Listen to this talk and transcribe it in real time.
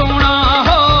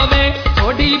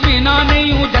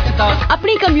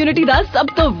Community ਦਾ ਸਭ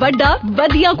ਤੋਂ ਵੱਡਾ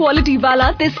ਵਧੀਆ ਕੁਆਲਿਟੀ ਵਾਲਾ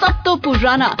ਤੇ ਸਭ ਤੋਂ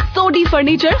ਪੁਰਾਣਾ ਸੋਢੀ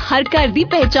ਫਰਨੀਚਰ ਹਰ ਘਰ ਦੀ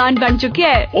ਪਹਿਚਾਨ ਬਣ ਚੁੱਕਿਆ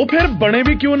ਹੈ। ਉਹ ਫਿਰ ਬਣੇ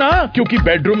ਵੀ ਕਿਉਂ ਨਾ, ਕਿਉਂਕਿ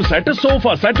bedroom set,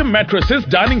 sofa set, mattresses,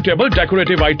 dining table,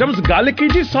 decorative items, ਗੱਲ ਕੀ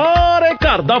ਜੀ ਸਾਰੇ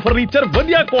ਘਰ ਦਾ ਫਰਨੀਚਰ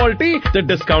ਵਧੀਆ ਕੁਆਲਿਟੀ ਤੇ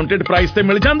ਡਿਸਕਾਊਂਟਡ ਪ੍ਰਾਈਸ ਤੇ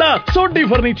ਮਿਲ ਜਾਂਦਾ। ਸੋਢੀ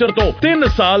ਫਰਨੀਚਰ ਤੋਂ 3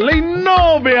 ਸਾਲ ਲਈ ਨੋ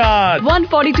ਵਿਆਜ।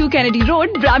 142 Kennedy Road,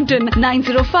 Brampton,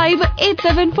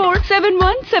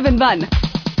 9058747171।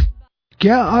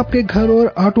 क्या आपके घर और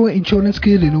ऑटो इंश्योरेंस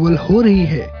की रिन्यूअल हो रही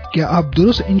है? क्या आप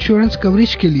दुरुस्त इंश्योरेंस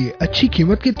कवरेज के लिए अच्छी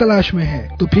कीमत की तलाश में हैं?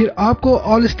 तो फिर आपको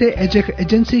ऑल स्टेट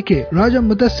एजेंसी के राजा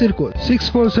मुदस्सिर को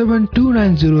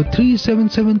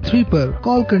 6472903773 पर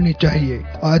कॉल करनी चाहिए।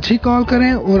 आज ही कॉल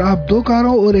करें और आप 2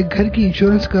 कारों और एक घर की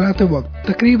इंश्योरेंस कराते वक्त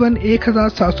तकरीबन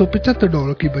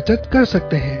 $1775 की बचत कर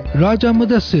सकते हैं। राजा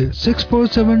मुदस्सिर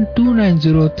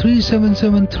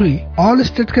 6472903773 ऑल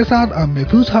स्टेट के साथ आप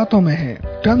महफूज हाथों में हैं।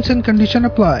 Terms and condition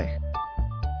apply.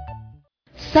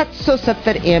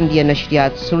 770 AM ਦੀਆਂ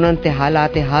ਨਸ਼ਰੀਆਤ ਸੁਣਨ ਤੇ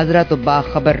ਹਾਲਾਤ ਹਾਜ਼ਰਾ ਤੋਂ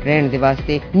ਬਾਖਬਰ ਰਹਿਣ ਦੇ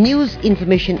ਵਾਸਤੇ ਨਿਊਜ਼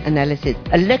ਇਨਫੋਰਮੇਸ਼ਨ ਐਨਾਲਿਸਿਸ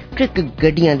ਇਲੈਕਟ੍ਰਿਕ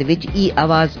ਗੱਡੀਆਂ ਦੇ ਵਿੱਚ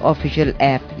ਆਵਾਜ਼ ਆਫੀਸ਼ੀਅਲ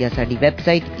ਐਪ ਜਾਂ ਸਾਡੀ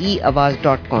website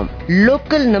eawaz.com।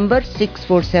 Local number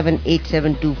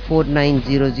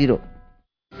 6478724900।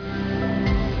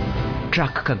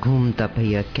 Truck का घूमता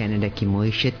पहिया कनाडा की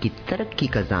मईशत की तरक्की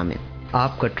का ज़ामिन।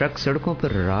 आपका ट्रक सड़कों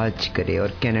पर राज करे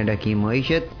और कनाडा की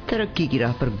मईशत तरक्की की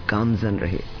राह पर गामजन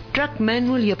रहे। ट्रक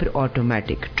मैनुअल या फिर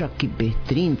ऑटोमेटिक, ट्रक की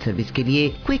बेहतरीन सर्विस के लिए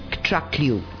quick truck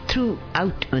lube through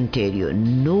out Ontario,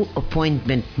 no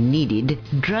appointment needed,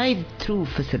 drive through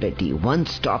facility, one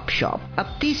stop shop. अब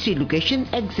तीसरी location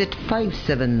exit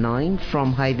 579 from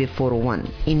highway 401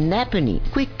 in Napanee।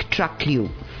 Quick truck lube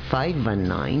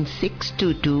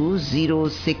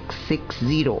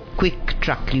 5196220660,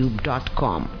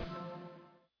 quicktrucklube.com।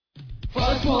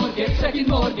 First mortgage, second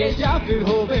mortgage या फिर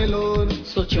होवे loan,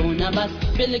 सोचो ना बस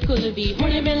बिल्कुल भी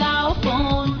हुणे मिलाओ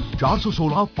फोन।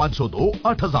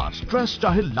 416-502-8000। स्ट्रेस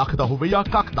चाहे लख दा होवे या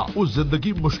कख दा, उस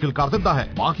जिंदगी मुश्किल कर देता है।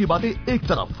 बाकी बातें एक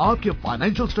तरफ, आपके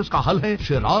फाइनेंशियल स्ट्रेस का हल है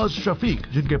शिराज शफीक,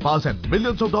 जिनके पास है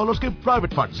मिलियंस ऑफ डॉलर्स के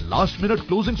private funds. Last minute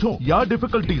closings हो या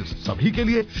डिफिकल्टीज, सभी के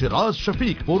लिए Siraj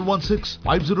Shafiq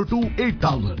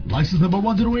 416-502-8000। Licence number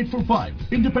 10845,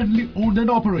 independently owned and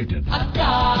operated.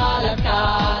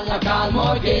 अकाल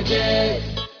mortgages।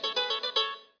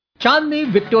 चांदनी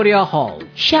विक्टोरिया हॉल,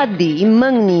 शादी,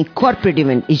 मंगनी, कॉर्पोरेट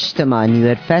इवेंट, इज्तिमा, न्यू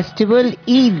ईयर फेस्टिवल,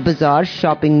 ईद बाजार,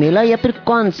 शॉपिंग मेला या फिर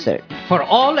concert. For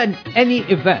all and any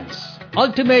events,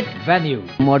 ultimate venue,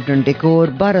 modern decor,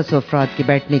 1200 अफराद के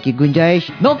बैठने की गुंजाइश,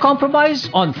 no compromise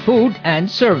on food and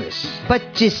service,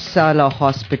 25 साल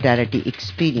hospitality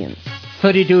experience,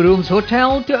 32 rooms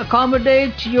hotel to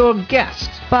accommodate your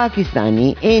guests. Pakistani,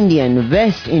 Indian,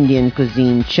 West Indian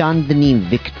cuisine, Chandni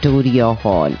Victoria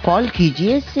hall. Call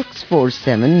कीजिए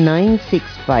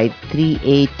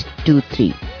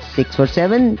 6479653823,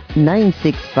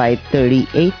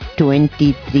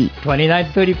 6479653823।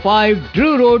 2935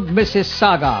 Drew Road,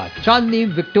 Mississauga,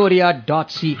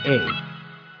 chandnivictoria.ca।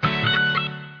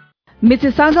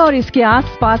 Mississauga और इसके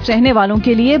आस-पास रहने वालों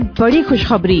के लिए बड़ी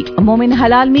खुशखबरी। मोमिन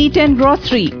हलाल मीट एंड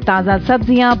ग्रोसरी, ताज़ा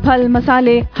सब्जियां, फल,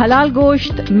 मसाले, हलाल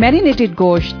गोश्त, मैरिनेटेड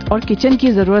गोश्त और किचन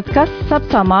की जरूरत का सब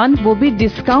सामान, वो भी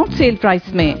डिस्काउंट सेल प्राइस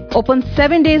में। ओपन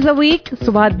 7 days a week,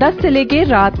 सुबह 10 से लेके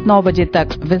रात 9 बजे तक।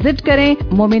 विजिट करें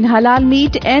Momin halal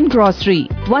meat and grocery,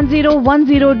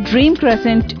 1010 dream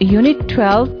crescent, unit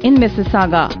 12 in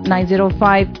Mississauga,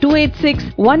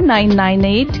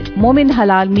 9052861998। Momin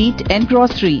halal meat and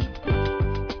grocery.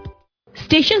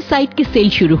 Station site की सेल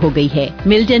शुरू हो गई है।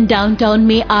 मिल्टन डाउनटाउन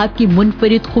में आपकी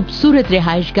मुनफरिद खूबसूरत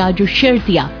रिहायशगाह जो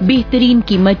शर्तिया बेहतरीन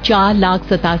कीमत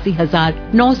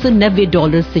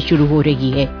 $4,87,990 से शुरू हो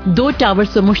रही है। 2 टावर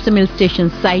से मुश्तमिल स्टेशन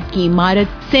साइट की इमारत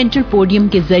सेंट्रल पोडियम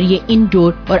के जरिए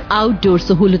इंडोर और आउटडोर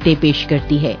सहूलतें पेश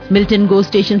करती है। मिल्टन गो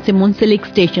स्टेशन से मुंसलिक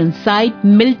station site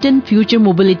Milton future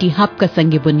mobility hub का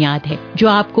संग बुनियाद है, जो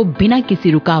आपको बिना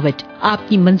किसी रुकावट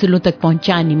आपकी मंजिलों तक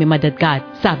पहुंचाने में मददगार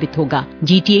साबित होगा।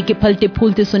 GTA के फलते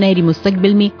फूलते सुनहरी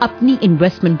मुस्तकबिल में अपनी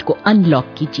इन्वेस्टमेंट को अनलॉक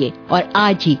कीजिए और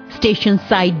आज ही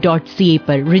stationsite.ca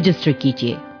पर रजिस्टर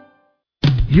कीजिए।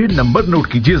 ये नंबर नोट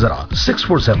कीजिए जरा,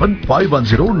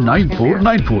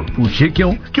 6475109494। पूछिए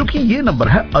क्यों? क्योंकि ये नंबर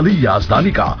है अली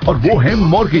याजदानी का और वो है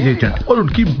मॉर्गेज एजेंट, और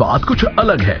उनकी बात कुछ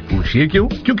अलग है। पूछिए क्यों?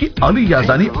 क्योंकि अली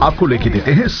याजदानी आपको लेके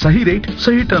देते हैं सही रेट,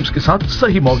 सही टर्म्स के साथ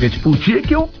सही मॉर्गेज। पूछिए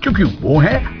क्यों? क्योंकि वो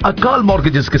है अकाल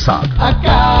मॉर्गेजेस के साथ।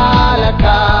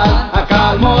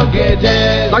 अकाल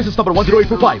mortgages, license number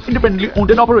 10845, independently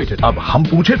owned and operated. अब हम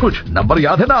पूछे कुछ, नंबर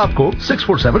याद है ना आपको?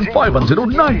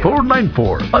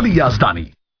 6475109494। Ali याजदानी।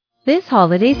 This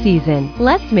holiday season,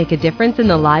 let's make a difference in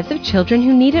the lives of children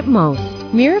who need it most.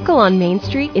 Miracle on Main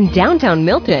Street in downtown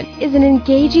Milton is an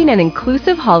engaging and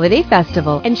inclusive holiday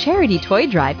festival and charity toy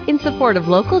drive in support of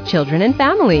local children and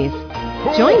families.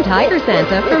 Join Tiger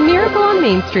Santa for Miracle on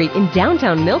Main Street in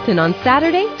downtown Milton on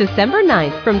Saturday, December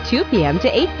 9th from 2 p.m.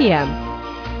 to 8 p.m.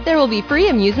 There will be free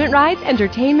amusement rides,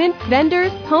 entertainment,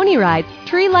 vendors, pony rides,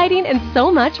 tree lighting, and so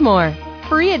much more.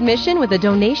 Free admission with a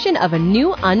donation of a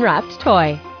new unwrapped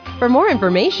toy. For more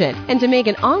information and to make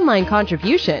an online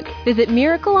contribution, visit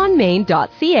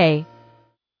miracleonmain.ca.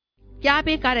 क्या आप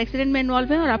एक car accident में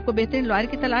involve हैं और आपको बेहतरीन lawyer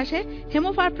की तलाश है?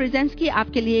 हेमोफार प्रेजेंट्स की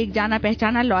आपके लिए एक जाना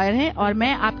पहचाना लॉयर है और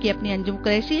मैं आपकी अपनी अंजुम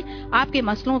कुरैशी आपके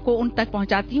मसलों को उन तक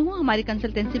पहुंचाती हूं। हमारी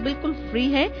कंसल्टेंसी बिल्कुल फ्री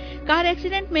है। कार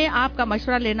एक्सीडेंट में आपका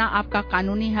मशवरा लेना आपका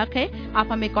कानूनी हक है। आप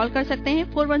हमें कॉल कर सकते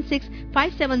हैं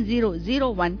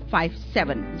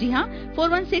 416-570-0157। जी हाँ,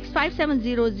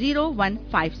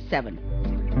 416-570-0157।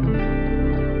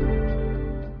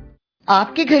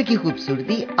 आपके घर की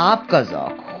खूबसूरती, आपका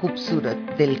ज़ौक,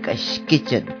 खूबसूरत दिलकश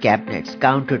kitchen cabinets,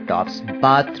 counter tops,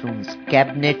 bathrooms,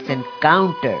 cabinets and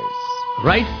counters.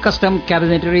 Right Custom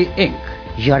Cabinetry Inc.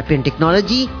 European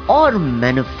technology और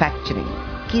मैन्युफैक्चरिंग,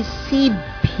 किसी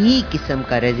भी किस्म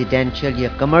का रेजिडेंशियल या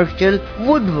कमर्शियल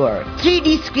वुडवर्क, 3D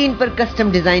स्क्रीन पर कस्टम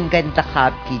डिजाइन का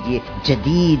इंतखाब कीजिए।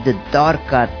 जदीद दौर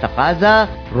का तकाजा।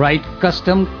 Right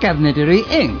Custom Cabinetry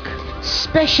Inc.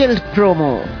 Special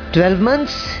promo 12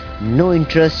 months, no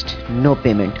interest, no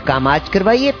payment. काम आज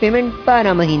करवाइए, पेमेंट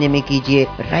 12 महीने में कीजिए।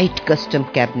 Right custom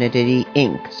cabinetry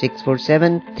ink,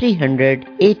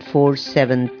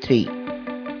 647-300-8473।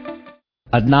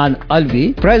 Adnan Alvi,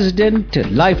 president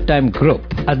life time group.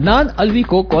 Adnan Alvi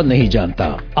को कौन नहीं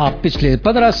जानता। आप पिछले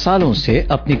 15 सालों से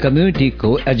अपनी कम्युनिटी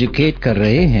को एजुकेट कर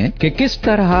रहे हैं कि किस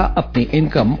तरह अपनी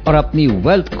इनकम और अपनी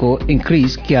वेल्थ को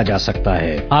इंक्रीज किया जा सकता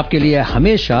है। आपके लिए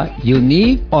हमेशा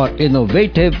यूनिक और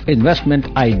इनोवेटिव इन्वेस्टमेंट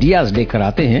आइडियाज लेकर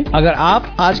आते हैं। अगर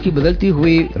आप आज की बदलती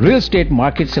हुई रियल एस्टेट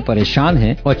मार्केट से परेशान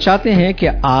हैं और चाहते हैं कि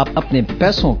आप अपने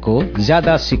पैसों को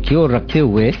ज्यादा सिक्योर रखते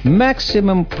हुए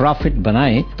मैक्सिमम प्रॉफिट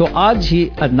बनाएं, तो आज ही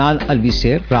अदनान अलवी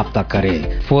से राब्ता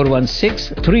करें।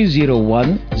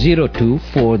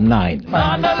 416-301-0249।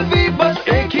 अदनान अलवी, बस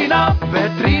एक ही नाम,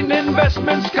 बेहतरीन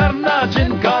इन्वेस्टमेंट्स करना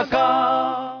जिनका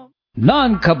काम।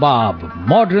 नान कबाब,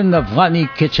 मॉडर्न अफगानी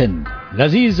किचन,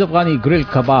 लजीज अफगानी ग्रिल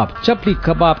कबाब, चपली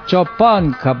कबाब,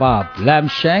 चौपान कबाब, lamb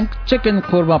shank, chicken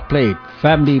korma plate,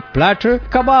 family platter,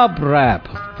 कबाब रैप,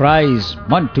 फ्राइज,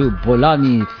 मंटू,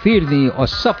 बोलानी, फिरनी और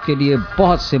सबके लिए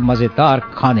बहुत से मजेदार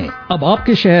खाने। अब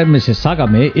आपके शहर मिसिसागा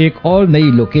में एक और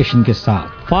नई लोकेशन के साथ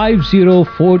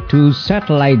 5042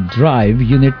 satellite drive,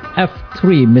 unit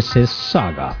F3,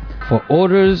 Mississauga. For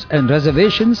orders and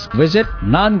reservations, visit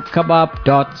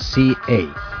nankebab.ca.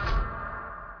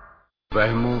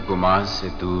 वहमो गुमान से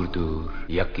दूर दूर,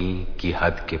 यकीन की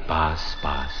हद के पास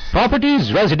पास। Properties,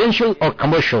 residential or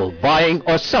commercial, buying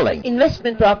or selling.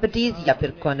 Investment properties या फिर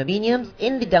condominiums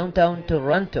in the downtown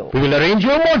Toronto. We will arrange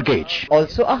your mortgage.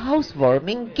 Also a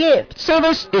housewarming gift.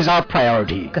 Service is our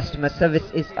priority. Customer service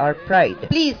is our pride.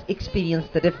 Please experience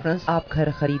the difference. आप घर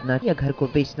खरीदना या घर को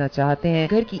बेचना चाहते हैं,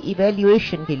 घर की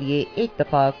इवैल्यूएशन के लिए एक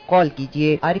दफा कॉल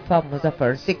कीजिए। आरिफा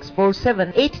मुजफ्फर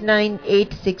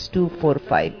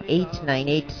 647-898-6245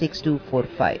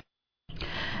 898-6245।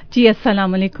 जी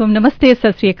अस्सलाम वालेकुम, नमस्ते,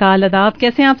 सत श्री अकाल, आदाब।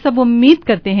 कैसे हैं आप सब? उम्मीद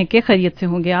करते हैं कि खैरियत से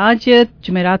होंगे। आज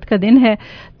जुमेरात का दिन है,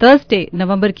 थर्सडे,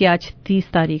 नवंबर की आज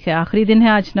 30 तारीख है, आखिरी दिन है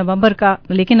आज नवंबर का,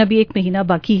 लेकिन अभी एक महीना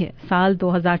बाकी है साल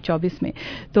 2024 में।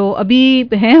 तो अभी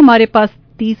है हमारे पास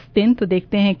 30 दिन, तो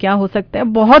देखते हैं क्या हो सकता है।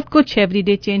 बहुत कुछ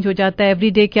एवरीडे चेंज हो जाता है,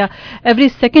 एवरीडे क्या एवरी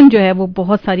सेकंड जो है वो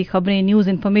बहुत सारी खबरें, न्यूज़,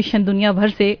 इन्फॉर्मेशन दुनिया भर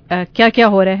से क्या क्या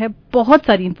हो रहा है, बहुत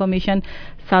सारी इन्फॉर्मेशन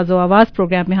साज़ो आवाज़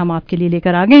प्रोग्राम में हम आपके लिए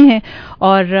लेकर आ गए हैं।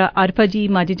 और आरिफा जी,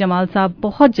 माजिद जमाल साहब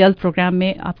बहुत जल्द प्रोग्राम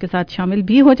में आपके साथ शामिल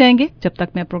भी हो जाएंगे। जब तक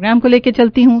मैं प्रोग्राम को लेकर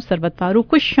चलती हूँ, सरबत फारूक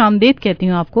खुश आमदीद कहती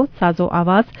हूँ आपको साज़ो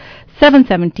आवाज़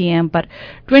 770 AM पर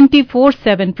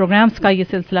 24/7 प्रोग्राम्स का ये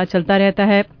सिलसिला चलता रहता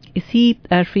है इसी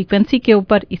फ्रीक्वेंसी के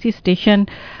ऊपर, इसी स्टेशन।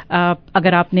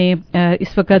 अगर आपने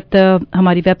इस वक्त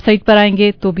हमारी वेबसाइट पर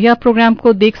आएंगे तो भी आप प्रोग्राम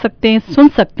को देख सकते हैं, सुन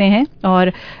सकते हैं।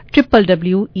 और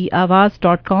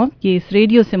www.eawaz.com ये इस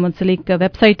रेडियो से मुंसलिक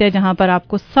वेबसाइट है जहां पर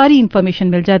आपको सारी इंफॉर्मेशन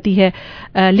मिल जाती है,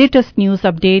 लेटेस्ट न्यूज़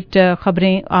अपडेट,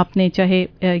 खबरें आपने चाहे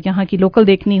यहाँ की लोकल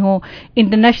देखनी हो,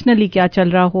 इंटरनेशनली क्या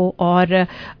चल रहा हो, और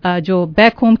जो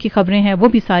बैक होम की खबरें हैं वो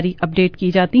भी सारी अपडेट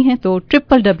की जाती हैं। तो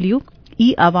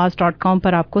www.eawaz.com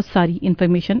पर आपको सारी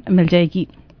इंफॉर्मेशन मिल जाएगी।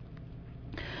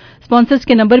 स्पॉन्सर्स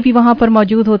के नंबर भी वहां पर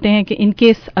मौजूद होते हैं कि इन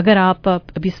केस अगर आप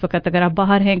अभी इस वक्त अगर आप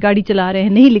बाहर हैं, गाड़ी चला रहे हैं,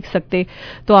 नहीं लिख सकते,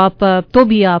 तो आप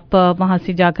वहां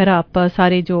से जाकर आप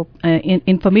सारे जो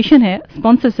इंफॉर्मेशन है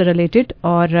स्पॉन्सर से रिलेटेड,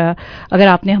 और अगर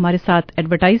आपने हमारे साथ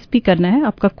एडवर्टाइज भी करना है,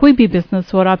 आपका कोई भी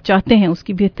बिजनेस और आप चाहते हैं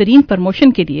उसकी बेहतरीन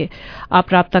प्रमोशन के लिए,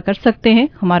 आप राब्ता कर सकते हैं।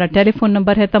 हमारा टेलीफोन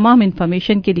नंबर है तमाम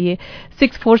इंफॉर्मेशन के लिए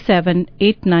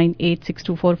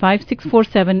 6478986245,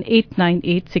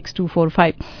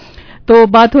 6478986245। तो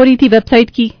बात हो रही थी वेबसाइट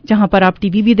की, जहां पर आप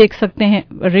टीवी भी देख सकते हैं,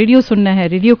 रेडियो सुनना है,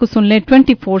 रेडियो को सुन लें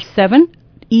 24/7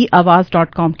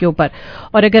 eawaz.com के ऊपर।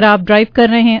 और अगर आप ड्राइव कर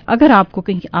रहे हैं, अगर आपको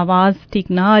कहीं आवाज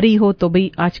ठीक ना आ रही हो, तो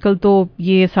भाई आजकल तो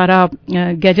ये सारा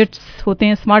गैजेट्स होते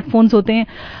हैं, स्मार्टफोन्स होते हैं,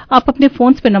 आप अपने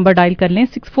फोन्स पे नंबर डायल कर लें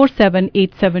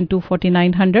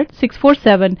 6478724900,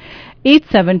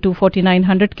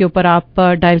 6478724900 के ऊपर आप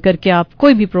डायल करके आप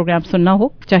कोई भी प्रोग्राम सुनना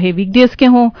हो, चाहे वीकडेज के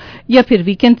हों या फिर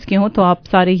वीकेंड्स के हों, तो आप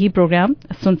सारे ही प्रोग्राम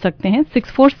सुन सकते हैं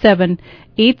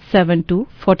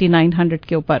 6478724900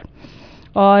 के ऊपर।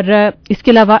 और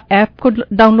इसके अलावा ऐप को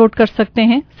डाउनलोड कर सकते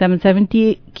हैं,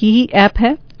 770 की ही ऐप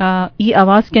है, ई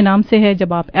आवाज के नाम से है।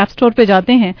 जब आप ऐप स्टोर पे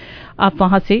जाते हैं आप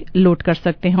वहां से लोड कर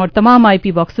सकते हैं, और तमाम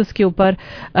आईपी बॉक्सेस के ऊपर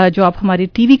जो आप हमारी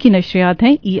टीवी की नशरियात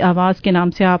हैं, ई आवाज के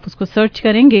नाम से आप उसको सर्च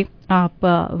करेंगे, आप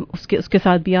उसके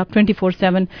साथ भी आप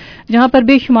 24/7 जहां पर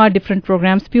बेशुमार डिफरेंट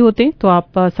प्रोग्राम्स भी होते हैं, तो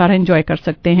आप सारा एंजॉय कर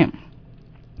सकते हैं।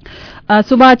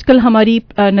 सुबह आजकल हमारी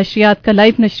नशरियात का,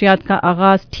 लाइव नशरियात का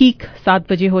आगाज ठीक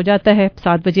 7 बजे हो जाता है।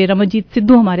 7 बजे रमनजीत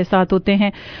सिद्धू हमारे साथ होते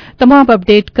हैं। तमाम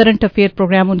अपडेट करंट अफेयर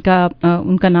प्रोग्राम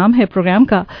उनका नाम है प्रोग्राम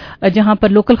का, जहां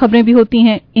पर लोकल खबरें भी होती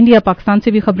हैं, इंडिया पाकिस्तान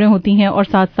से भी खबरें होती हैं, और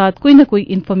साथ साथ कोई ना कोई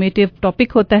इन्फॉर्मेटिव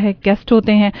टॉपिक होता है, गेस्ट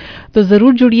होते हैं। तो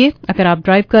जरूर जुड़िए, अगर आप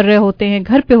ड्राइव कर रहे होते हैं,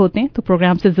 घर पे होते हैं, तो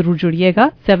प्रोग्राम से जरूर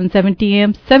जुड़िएगा। 7:70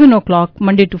 AM 7 o'clock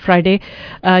Monday to Friday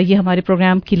ये हमारे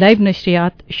प्रोग्राम की लाइव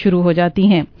नशरियात शुरू हो जाती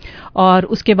हैं। और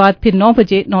उसके बाद फिर 9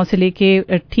 बजे, 9 से लेके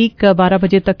ठीक 12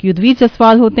 बजे तक युद्धवीर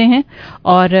जसवाल होते हैं,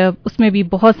 और उसमें भी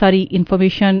बहुत सारी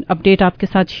इंफॉर्मेशन अपडेट आपके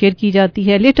साथ शेयर की जाती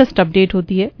है, लेटेस्ट अपडेट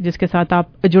होती है जिसके साथ आप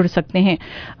जुड़ सकते हैं।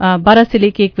 12 से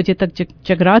लेके 1 बजे तक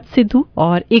जगराज सिद्धू,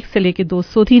 और 1 से लेके 2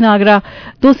 सोधी नागरा,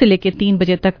 2 से लेके 3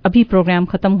 बजे तक अभी प्रोग्राम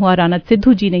खत्म हुआ, रानत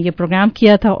सिद्धू जी ने ये प्रोग्राम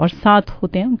किया था, और साथ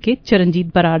होते हैं उनके चरणजीत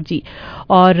बरार जी।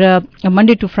 और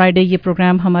मंडे टू फ्राइडे ये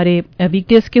प्रोग्राम हमारे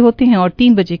वीकडेज के होते हैं, और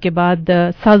 3 बजे के बाद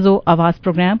साजो आवाज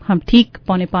प्रोग्राम हम ठीक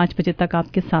 4:45 बजे तक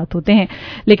आपके साथ होते हैं।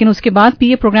 लेकिन उसके बाद भी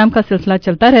ये प्रोग्राम का सिलसिला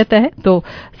चलता रहता है, तो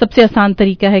सबसे आसान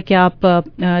तरीका है कि आप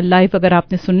लाइव अगर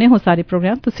आपने सुनने हो सारे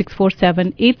प्रोग्राम, तो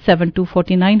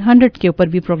 6478724900 के ऊपर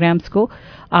भी प्रोग्राम्स को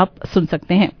आप सुन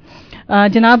सकते हैं।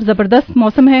 जनाब, जबरदस्त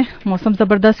मौसम है। मौसम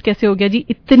जबरदस्त कैसे हो गया जी?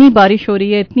 इतनी बारिश हो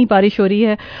रही है, इतनी बारिश हो रही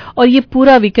है, और ये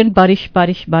पूरा वीकेंड बारिश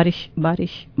बारिश बारिश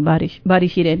बारिश बारिश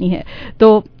बारिश ही रहनी है।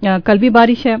 तो कल भी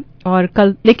बारिश है, और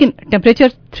कल लेकिन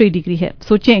टेम्परेचर 3 डिग्री है।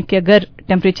 सोचें कि अगर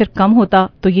टेम्परेचर कम होता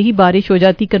तो यही बारिश हो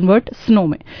जाती कन्वर्ट स्नो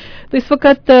में। तो इस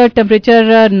वक्त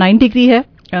टेम्परेचर 9 डिग्री है।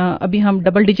 अभी हम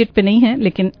डबल डिजिट पे नहीं हैं,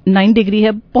 लेकिन 9 डिग्री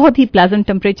है। बहुत ही प्लेजेंट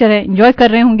टेम्परेचर है। एंजॉय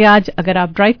कर रहे होंगे आज, अगर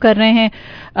आप ड्राइव कर रहे हैं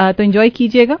तो एंजॉय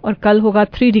कीजिएगा। और कल होगा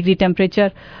 3 डिग्री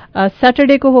टेम्परेचर,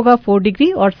 सैटरडे को होगा 4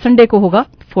 डिग्री, और संडे को होगा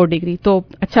 4 डिग्री। तो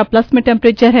अच्छा प्लस में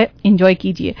टेम्परेचर है, एंजॉय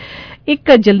कीजिए।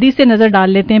 एक जल्दी से नजर डाल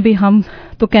लेते हैं, भी हम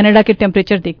तो कनाडा के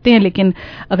टेम्परेचर देखते हैं, लेकिन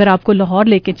अगर आपको लाहौर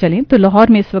लेके चलें तो लाहौर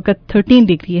में इस वक्त 13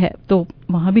 डिग्री है, तो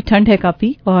वहां भी ठंड है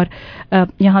काफी। और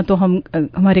यहाँ तो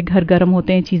हमारे घर गर्म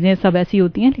होते हैं, चीजें सब ऐसी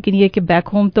होती हैं, लेकिन ये कि बैक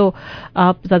होम तो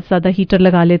आप ज्यादा से ज्यादा हीटर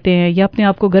लगा लेते हैं या अपने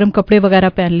आप को गर्म कपड़े वगैरह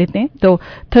पहन लेते हैं। तो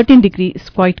 13 डिग्री इज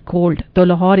क्वाइट कोल्ड। तो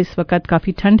लाहौर इस वक्त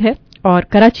काफी ठंड है, और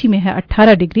कराची में है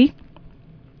 18 डिग्री।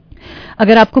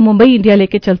 अगर आपको मुंबई इंडिया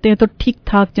लेके चलते हैं तो ठीक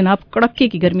ठाक जनाब कड़के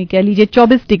की गर्मी कह लीजिए,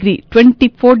 24 degree,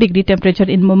 24 degree temperature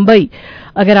in Mumbai.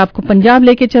 अगर आपको पंजाब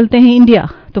लेके चलते हैं इंडिया,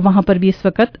 तो वहां पर भी इस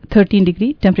वक्त 13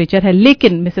 डिग्री टेम्परेचर है।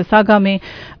 लेकिन मिसिसागा में,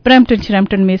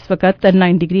 ब्रैम्पटन में इस वक्त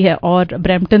 9 डिग्री है। और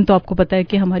ब्रैम्पटन तो आपको पता है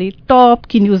कि हमारी टॉप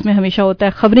की न्यूज में हमेशा होता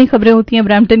है, खबरें होती हैं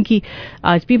ब्रैम्पटन की।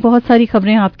 आज भी बहुत सारी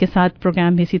खबरें आपके साथ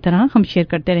प्रोग्राम में इसी तरह हम शेयर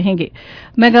करते रहेंगे।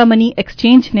 मेगा मनी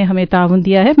एक्सचेंज ने हमें ताउन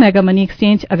दिया है। मेगा मनी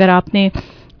एक्सचेंज, अगर आपने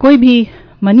कोई भी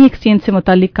मनी एक्सचेंज से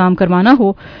मुतालिक काम करवाना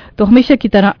हो तो हमेशा की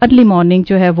तरह अर्ली मॉर्निंग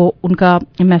जो है वो उनका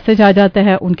मैसेज आ जाता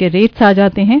है, उनके रेट्स आ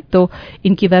जाते हैं। तो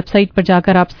इनकी वेबसाइट पर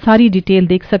जाकर आप सारी डिटेल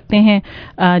देख सकते हैं,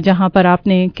 जहां पर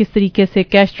आपने किस तरीके से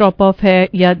कैश ड्रॉप ऑफ है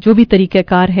या जो भी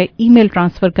तरीक़ाकार है, ईमेल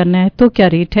ट्रांसफर करना है तो क्या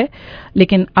रेट है।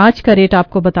 लेकिन आज का रेट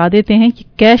आपको बता देते हैं कि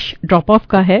कैश ड्रॉप ऑफ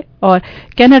का है, और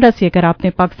कनाडा से अगर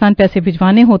आपने पाकिस्तान पैसे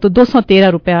भिजवाने हो तो 213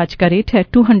 रुपए आज का रेट है।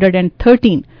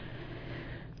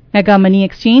 Mega Money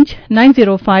Exchange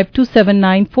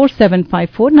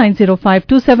 9052794754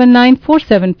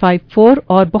 9052794754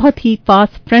 और बहुत ही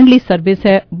फास्ट फ्रेंडली सर्विस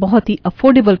है, बहुत ही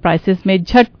अफोर्डेबल प्राइसेस में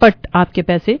झटपट आपके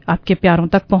पैसे आपके प्यारों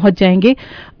तक पहुंच जाएंगे,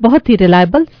 बहुत ही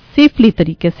रिलायबल सेफली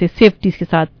तरीके से सेफ्टी के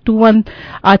साथ। 2-1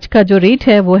 आज का जो रेट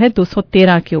है वो है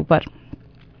 213 के ऊपर,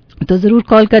 तो जरूर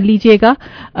कॉल कर लीजिएगा।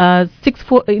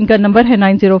 64 इनका नंबर है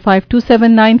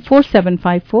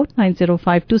 9052794754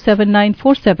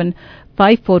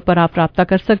 9052794754 पर आप राब्ता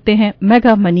कर सकते हैं।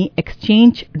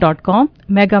 megamoneyexchange.com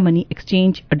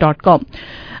megamoneyexchange.com।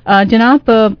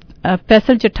 जनाब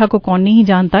फैसल चट्ठा को कौन नहीं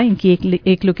जानता, इनकी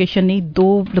एक लोकेशन नहीं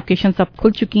 2 लोकेशन अब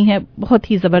खुल चुकी हैं।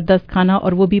 बहुत ही ज़बरदस्त खाना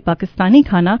और वो भी पाकिस्तानी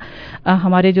खाना,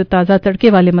 हमारे जो ताज़ा तड़के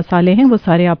वाले मसाले हैं वो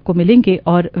सारे आपको मिलेंगे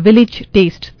और विलेज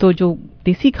टेस्ट, तो जो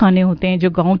देसी खाने होते हैं, जो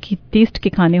गांव की टेस्ट के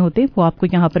खाने होते हैं वो आपको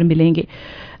यहाँ पर मिलेंगे।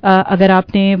 अगर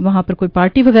आपने वहाँ पर कोई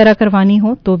पार्टी वगैरह करवानी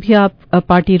हो तो भी आप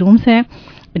पार्टी रूम्स हैं,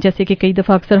 जैसे कि कई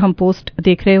दफ़ा अक्सर हम पोस्ट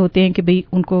देख रहे होते हैं कि भाई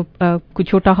उनको कोई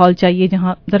छोटा हॉल चाहिए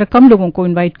जहां ज़रा कम लोगों को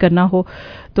इनवाइट करना हो,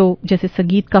 तो जैसे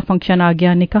संगीत का फंक्शन आ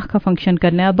गया, निकाह का फंक्शन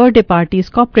करना है, बर्थडे पार्टीज,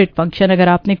 कॉर्पोरेट फंक्शन, अगर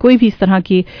आपने कोई भी इस तरह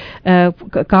की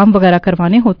काम वगैरह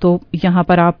करवाने हो तो यहाँ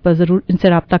पर आप ज़रूर इनसे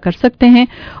रब्ता कर सकते हैं।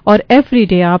 और एवरी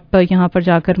डे आप यहाँ पर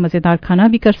जाकर मज़ेदार खाना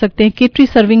भी कर सकते हैं, केटरी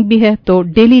सर्विंग भी है, तो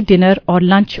डेली डिनर और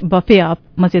लंच बफे आप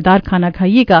मज़ेदार खाना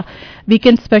खाइएगा।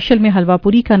 वीकेंड स्पेशल में हलवा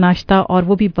पूरी का नाश्ता और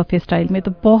वो भी बफे स्टाइल में,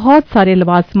 तो बहुत सारे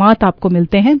लवाजमात आपको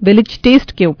मिलते हैं विलेज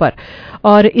टेस्ट के ऊपर।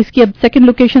 और इसकी अब सेकंड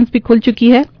लोकेशन भी खुल चुकी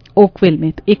है ओकविल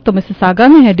में, तो एक तो मिसिसागा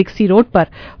में है डिक्सी रोड पर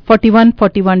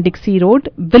 4141 डिक्सी रोड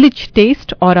विलेज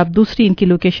टेस्ट, और अब दूसरी इनकी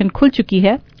लोकेशन खुल चुकी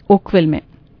है ओकविल में।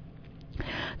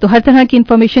 तो हर तरह की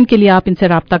इंफॉर्मेशन के लिए आप इनसे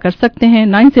राब्ता कर सकते हैं।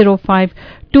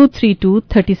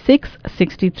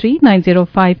 9052323663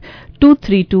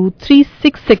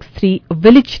 9052323663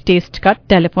 विलेज टेस्ट का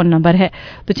टेलीफोन नंबर है।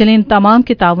 तो चलें इन तमाम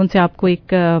के ताउन से आपको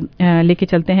एक लेके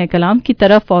चलते हैं कलाम की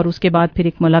तरफ और उसके बाद फिर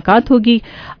एक मुलाकात होगी।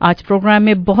 आज प्रोग्राम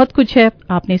में बहुत कुछ है,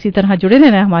 आपने इसी तरह जुड़े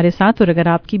रहना है हमारे साथ। और अगर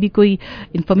आपकी भी कोई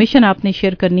इन्फॉर्मेशन आपने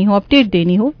शेयर करनी हो, अपडेट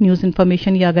देनी हो, न्यूज़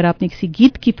इन्फॉर्मेशन, या अगर आपने किसी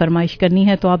गीत की फरमाइश करनी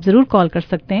है तो आप जरूर कॉल कर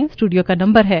सकते हैं। स्टूडियो का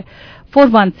नंबर है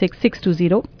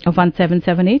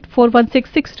 4166201778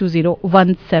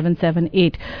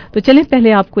 4166201778। तो चलें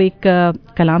पहले आपको एक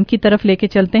कलाम की तरफ लेके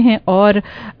चलते हैं, और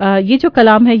ये जो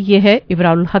कलाम है ये है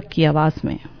इब्रारुल हक की आवाज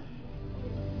में।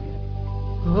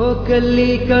 हो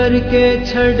कली करके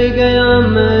छड़ गया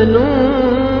मैनू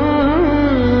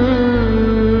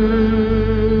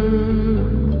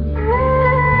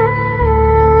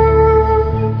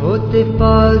होते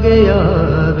पा गया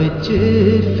विच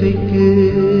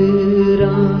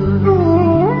फिकरा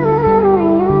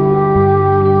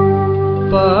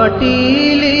पाटी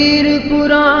लीर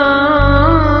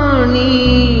पुरानी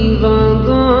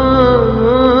वांगा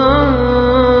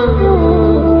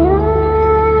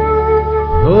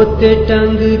होते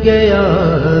टंग गया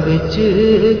विच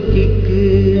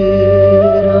किकरा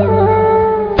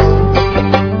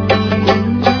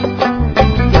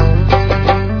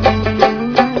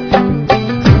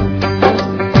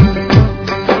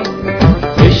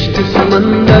इश्क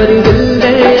समंदर दिल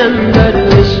दे अंदर,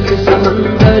 इश्क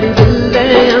समंदर दिल दे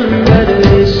अंदर,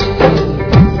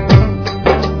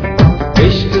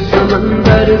 इश्क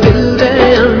समंदर दिल दे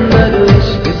अंदर,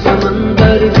 इश्क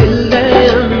समंदर दिल दे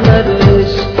अंदर,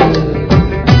 इश्क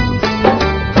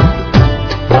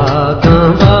आका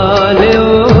वाले ओ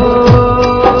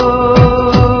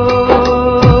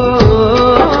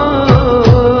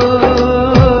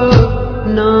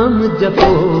नाम जपो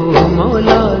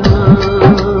मौलाना,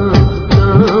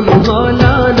 नाम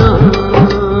मौलाना,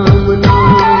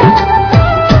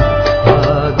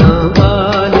 आगा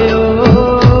वाले ओ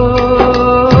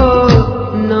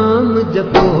नाम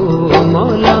जपो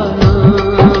मौलाना,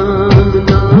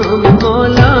 नाम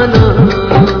मौलाना,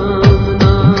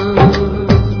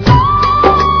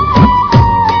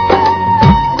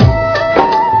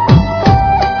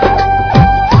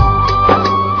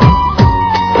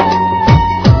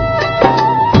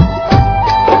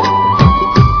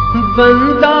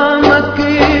 बंदा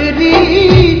मकरी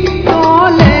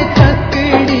तोले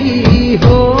तकड़ी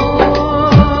हो,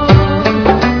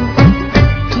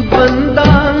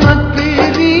 बंदा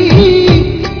मकरी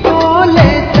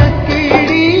तोले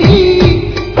तकड़ी,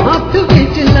 हाथ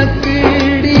विच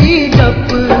लकड़ी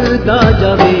जपदा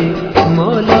जावे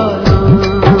मौलाना,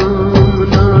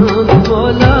 नाम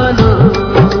मौलाना,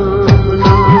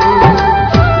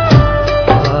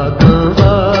 आगा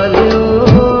वाले ओ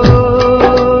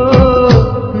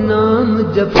नाम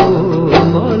जपो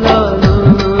मौला।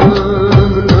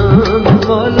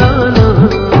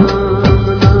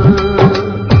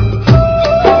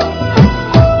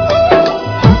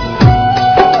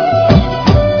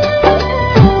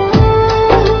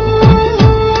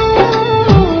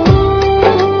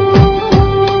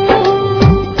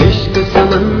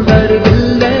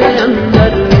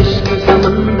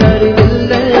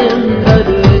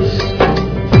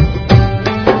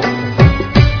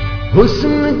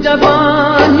 حسن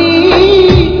جوانی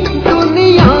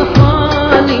دنیا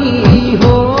فانی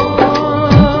ہو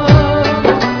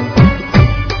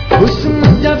حسن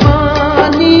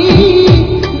جوانی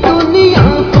دنیا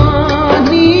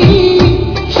فانی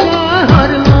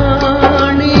شہر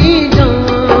مانی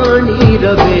جانی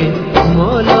ربے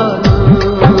مولانا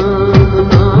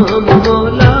نام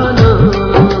مولانا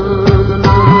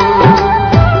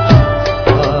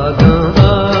آگاں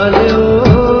والو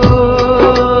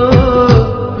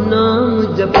نام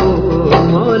جپو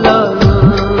مولانا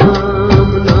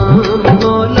نام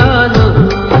مولانا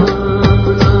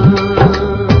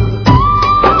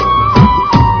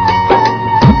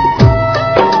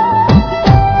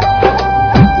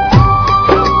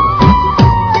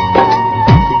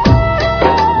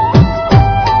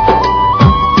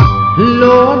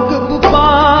لوگ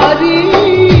بپاری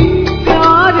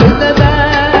پیار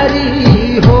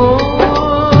دویری ہو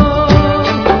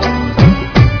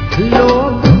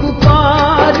لوگ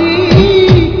بپاری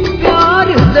پیار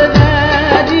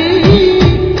دویری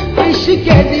عشق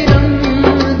دی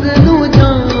رمز نو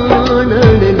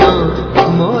جاننا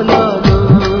مولانا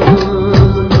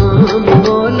نام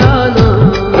مولانا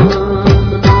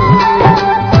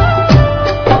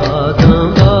آگاں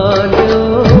والو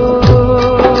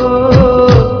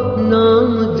نام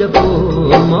جپو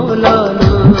مولانا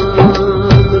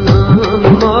نام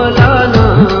مولانا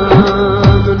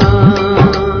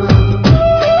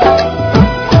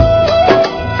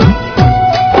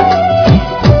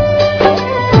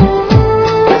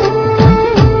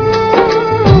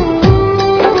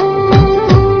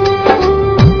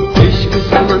عشق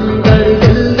سمندر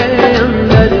دل دے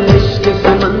اندر عشق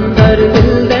سمندر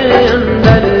دل دے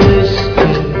اندر عشق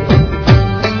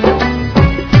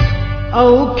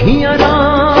اوکھیاں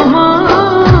راہاں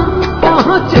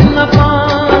پہنچ نہ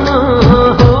پانا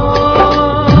ہو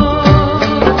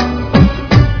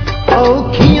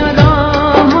اوکھیاں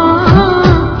راہاں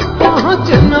پہنچ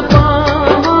نہ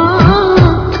پانا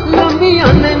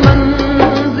لمحیاں نے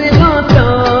منزلاں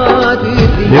پیار دی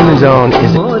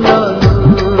مولانا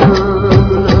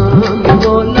نام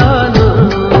مولانا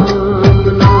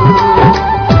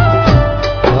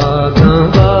آگاں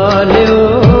والو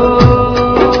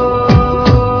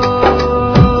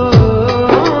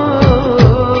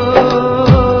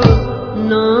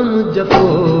نام جپو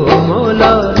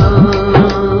مولانا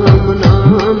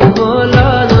نام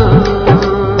مولانا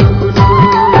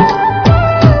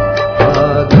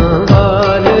آگاں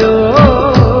والو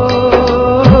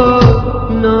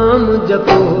نام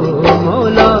جپو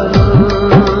مولانا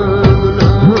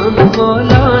نام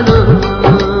مولانا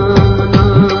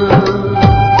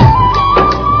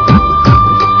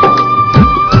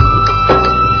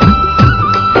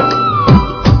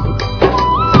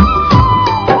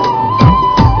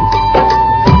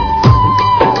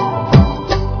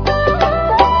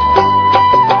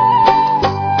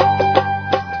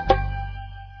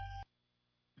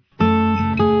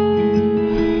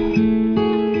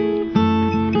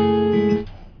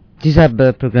جی صاحب،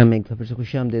 پروگرام میں ایک دفعہ سے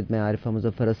خوش آمدید. میں عارفہ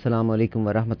مظفر. السلام علیکم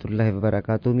ورحمۃ اللہ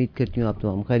وبرکاتہ. امید کرتی ہوں آپ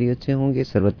تمام خیریت سے ہوں گے.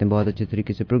 سرورت نے بہت اچھے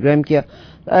طریقے سے پروگرام کیا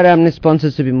اور ہم نے اسپانسر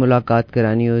سے بھی ملاقات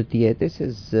کرانی ہوتی ہے. دس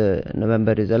از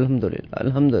نومبر از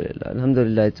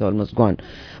الحمدللہ اٹس آلموسٹ گون.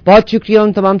 بہت شکریہ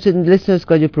ان تمام سے لسنرز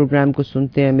کا جو پروگرام کو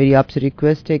سنتے ہیں. میری آپ سے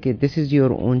ریکویسٹ ہے کہ دس از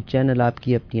یور اون چینل، آپ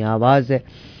کی اپنی آواز ہے،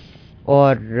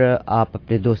 اور آپ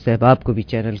اپنے دوست احباب کو بھی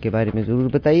چینل کے بارے میں ضرور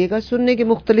بتائیے گا. سننے کے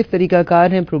مختلف طریقہ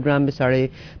کار ہیں. پروگرام میں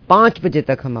 5:30 بجے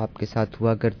تک ہم آپ کے ساتھ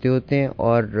ہوا کرتے ہوتے ہیں،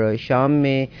 اور شام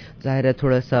میں ظاہر ہے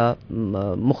تھوڑا سا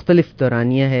مختلف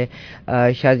دورانیہ ہے.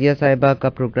 شازیہ صاحبہ کا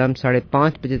پروگرام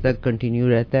 5:30 بجے تک کنٹینیو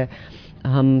رہتا ہے.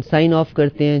 ہم سائن آف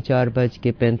کرتے ہیں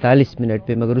 4:45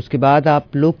 پہ، مگر اس کے بعد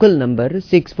آپ لوکل نمبر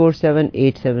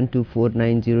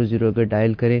 6478724900 اگر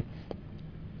ڈائل کریں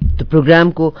تو پروگرام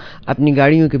کو اپنی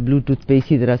گاڑیوں کے بلوٹوتھ پہ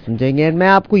اسی طرح سمجھیں گے. اور میں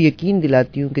آپ کو یقین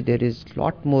دلاتی ہوں کہ دیر از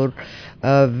لاٹ مور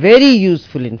very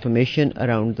useful information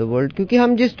around the world, کیونکہ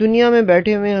ہم جس دنیا میں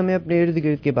بیٹھے ہوئے ہیں ہمیں اپنے ارد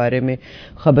گرد کے بارے میں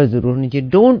خبر ضرور ہونی چاہیے.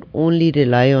 Don't only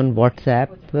rely on what's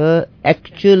app,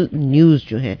 actual news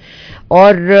جو ہیں.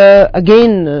 اور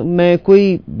اگین میں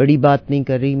کوئی بڑی بات نہیں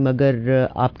کر رہی، مگر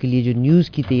آپ کے لیے جو نیوز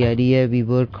کی تیاری ہے we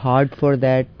work hard for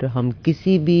that. ہم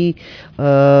کسی بھی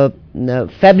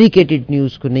فیبریکیٹڈ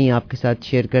نیوز کو نہیں آپ کے ساتھ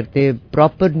شیئر کرتے.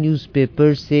 پراپر نیوز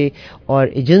پیپر سے اور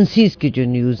ایجنسیز کی جو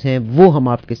نیوز ہیں وہ ہم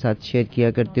آپ کے ساتھ شیئر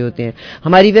کیا کرتے ہوتے ہیں.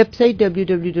 ہماری ویب سائٹ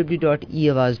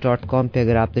www.eawaz.com پہ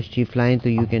اگر آپ تشریف لائیں تو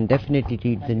you can definitely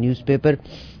read the news paper.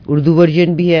 Urdu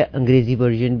version بھی ہے، انگریزی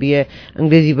ورژن بھی ہے.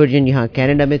 انگریزی ورژن یہاں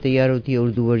کینیڈا میں تیار ہوتی ہے،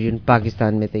 اردو ورژن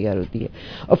پاکستان میں تیار ہوتی ہے.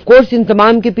 آف کورس ان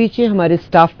تمام کے پیچھے ہمارے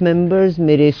اسٹاف ممبرز،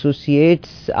 میرے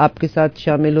ایسوسیٹس آپ کے ساتھ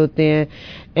شامل ہوتے ہیں.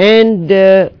 اینڈ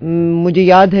مجھے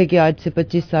یاد ہے کہ آج سے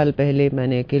 25 سال پہلے میں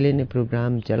نے اکیلے نے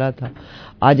پروگرام چلا تھا.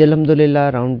 آج الحمدللہ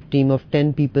around team of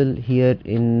 10 people here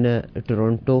in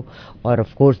Toronto, اور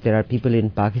of course there are people in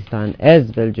Pakistan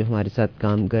as well جو ہمارے ساتھ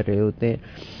کام کر رہے ہوتے ہیں.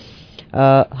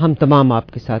 ہم تمام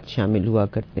آپ کے ساتھ شامل ہوا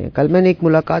کرتے ہیں. کل میں نے ایک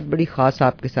ملاقات بڑی خاص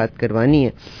آپ کے ساتھ کروانی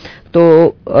ہے,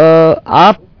 تو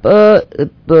آپ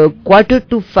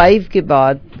 4:45 کے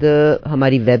بعد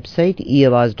ہماری ویب سائٹ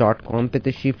eawaz.com پہ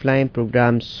تشریف لائیں.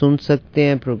 پروگرام سن سکتے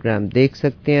ہیں, پروگرام دیکھ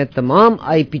سکتے ہیں تمام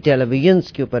آئی پی ٹیلی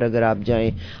ویژنس کے اوپر. اگر آپ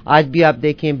جائیں آج بھی آپ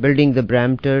دیکھیں بلڈنگ دا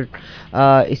برامپٹن,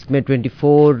 اس میں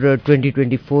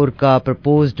 2024 کا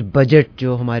پرپوزڈ بجٹ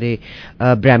جو ہمارے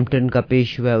برامپٹن کا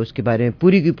پیش ہوا ہے اس کے بارے میں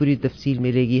پوری کی پوری تفصیل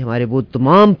ملے گی. ہمارے وہ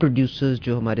تمام پروڈیوسرز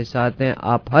جو ہمارے ساتھ ہیں,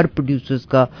 آپ ہر پروڈیوسرز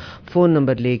کا فون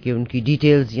نمبر لے کے ان کی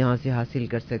ڈیٹیلز یہاں سے حاصل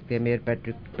کر سکتے ہیں. میئر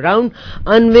پیٹرک براؤن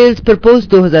انویلز پرپوز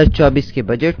 2024 کے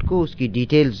بجٹ کو, اس کی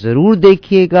ڈیٹیل ضرور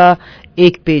دیکھیے گا.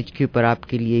 ایک پیج کے اوپر آپ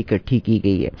کے لیے اکٹھی کی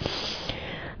گئی ہے.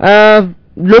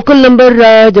 لوکل نمبر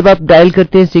جب آپ ڈائل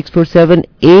کرتے ہیں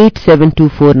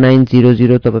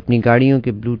 647-8724900, تو آپ اپنی گاڑیوں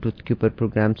کے بلوٹوتھ کے اوپر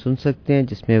پروگرام سن سکتے ہیں,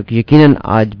 جس میں یقیناً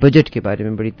آج بجٹ کے بارے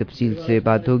میں بڑی تفصیل سے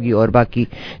بات ہوگی, اور باقی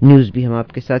نیوز بھی ہم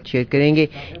آپ کے ساتھ شیئر کریں گے.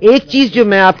 ایک چیز جو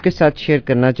میں آپ کے ساتھ شیئر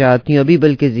کرنا چاہتی ہوں, ابھی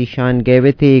بلکہ ذیشان گئے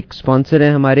ہوئے تھے, ایک سپانسر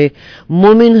ہیں ہمارے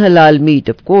مومن حلال میٹ.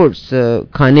 آف کورس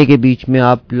کھانے کے بیچ میں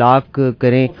آپ لاک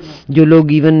کریں, جو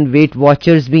لوگ ایون ویٹ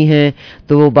واچرز بھی ہیں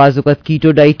تو وہ بعض اوقات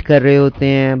کیٹو ڈائٹ کر رہے ہوتے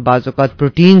ہیں, بعض اوقات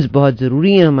پروٹینز بہت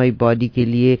ضروری ہیں ہماری باڈی کے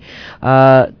لیے,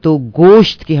 تو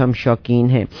گوشت کے ہم شوقین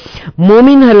ہیں.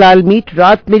 مومن حلال میٹ,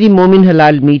 رات میری مومن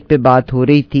حلال میٹ پہ بات ہو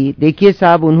رہی تھی. دیکھیے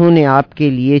صاحب, انہوں نے آپ کے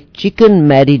لیے چکن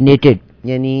میرینیٹڈ,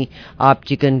 یعنی آپ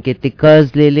چکن کے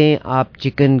تکاز لے لیں, آپ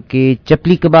چکن کے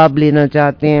چپلی کباب لینا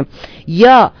چاہتے ہیں,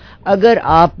 یا اگر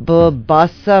آپ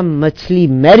باسا مچھلی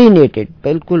میرینیٹڈ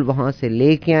بالکل وہاں سے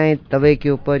لے کے آئیں, توے کے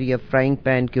اوپر یا فرائنگ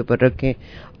پین کے اوپر رکھیں,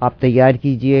 آپ تیار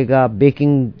کیجئے گا,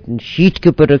 بیکنگ شیٹ کے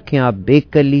اوپر رکھیں, آپ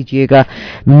بیک کر لیجئے گا.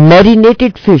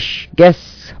 Marinated fish, guess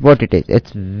what it is,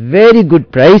 it's very good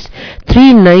price,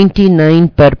 $3.99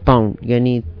 per pound,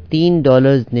 یعنی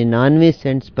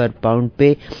 $3.99 پر پاؤنڈ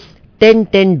پہ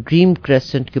 10 ڈریم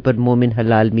کریسنٹ کے اوپر مومن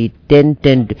حلال میٹ.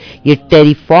 10 یہ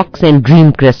Terry Fox and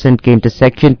dream crescent کے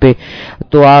انٹرسیکشن پہ.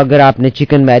 تو اگر آپ نے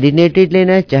چکن میرینیٹڈ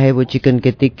لینا ہے, چاہے وہ چکن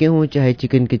کے تکے ہوں, چاہے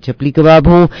چکن کے چپلی کباب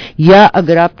ہوں, یا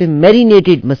اگر آپ نے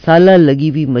میرینیٹڈ مسالہ لگی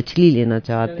ہوئی مچھلی لینا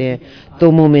چاہتے ہیں,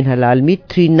 تو مومن حلال میٹ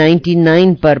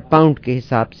 $3.99 پر پاؤنڈ کے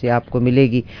حساب سے آپ کو ملے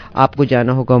گی. آپ کو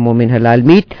جانا ہوگا مومن حلال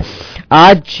میٹ.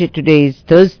 آج ٹوڈے از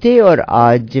تھرسڈے, اور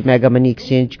آج میگا منی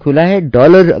ایکسچینج کھلا ہے.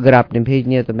 ڈالر اگر آپ نے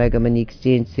بھیجنی ہے تو میگا منی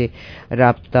ایکسچینج سے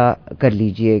رابطہ کر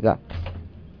لیجئے گا.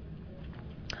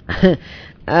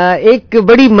 ایک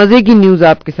بڑی مزے کی نیوز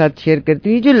آپ کے ساتھ شیئر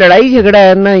کرتی ہوں. جو لڑائی جھگڑا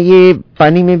ہے نا, یہ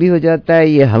پانی میں بھی ہو جاتا ہے,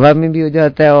 یہ ہوا میں بھی ہو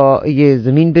جاتا ہے, اور یہ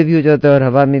زمین پہ بھی ہو جاتا ہے, اور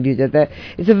ہوا میں بھی ہو جاتا ہے.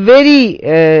 اٹس اے ویری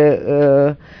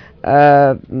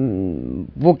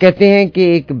وہ کہتے ہیں کہ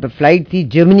ایک فلائٹ تھی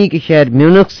جرمنی کے شہر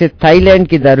میونخ سے تھائی لینڈ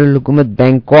کے دارالحکومت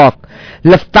بینکاک,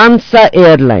 لفتانسا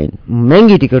ایئر لائن,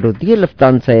 مہنگی ٹکٹ ہوتی ہے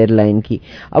لفتانسا ایئر لائن کی.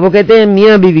 اب وہ کہتے ہیں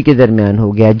میاں بیوی کے درمیان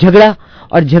ہو گیا جھگڑا,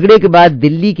 اور جھگڑے کے بعد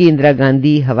دلی کے اندرا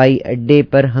گاندھی ہوائی اڈے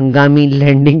پر ہنگامی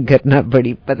لینڈنگ کرنا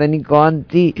پڑی. پتہ نہیں کون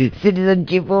سی سٹیزن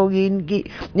شپ ہوگی ان کی,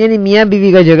 یعنی میاں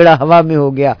بیوی کا جھگڑا ہوا میں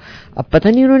ہو گیا. اب پتہ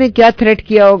نہیں انہوں نے کیا تھریٹ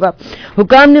کیا ہوگا.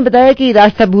 حکام نے بتایا کہ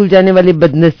راستہ بھول جانے والے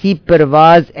بدنصیب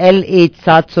پرواز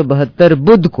LH772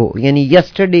 بدھ کو, یعنی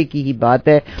یسٹرڈے کی ہی بات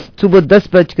ہے, صبح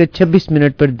 10:26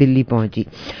 پر دلی پہنچی.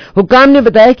 حکام نے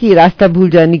بتایا کہ راستہ بھول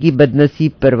جانے کی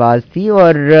بدنصیب پرواز تھی,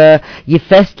 اور یہ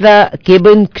فیصلہ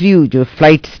کیبن کریو جو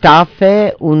فلائٹ سٹاف ہے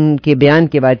ان کے بیان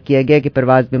کے بعد کیا گیا کہ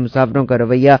پرواز میں مسافروں کا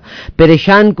رویہ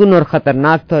پریشان کن اور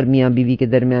خطرناک تھا, اور میاں بیوی کے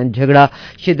درمیان جھگڑا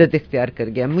شدت اختیار کر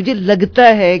گیا. مجھے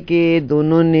لگتا ہے کہ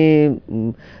دونوں نے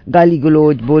گالی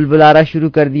گلوچ بول بلارا شروع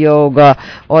کر دیا ہوگا,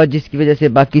 اور جس کی وجہ سے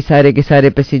باقی سارے کے سارے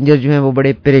پیسنجر جو ہیں وہ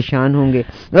بڑے پریشان ہوں گے.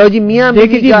 اور جی میاں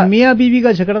بیوی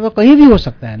کا جھگڑا تو کہیں بھی ہو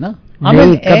سکتا ہے نا.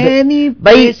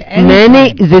 بھائی میں نے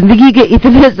زندگی کے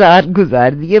اتنے سال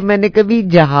گزار دیے, میں نے کبھی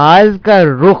جہاز کا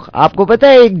رخ, آپ کو پتا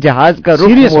ہے ایک جہاز کا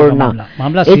رخ موڑنا,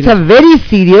 اٹس اے ویری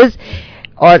سیریس.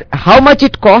 اور ہاؤ مچ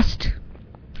اٹ کاسٹ,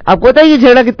 آپ کو پتا ہے یہ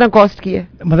جھگڑا کتنا کاسٹ کیا ہے؟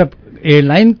 مطلب ایئر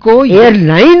لائن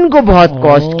کو بہت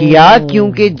کاسٹ کیا,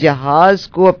 کیونکہ جہاز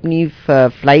کو اپنی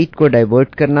فلائٹ کو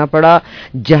ڈائیورٹ کرنا پڑا,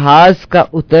 جہاز کا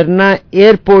اترنا,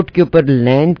 ایئرپورٹ کے اوپر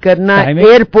لینڈ کرنا,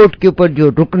 ایئرپورٹ کے اوپر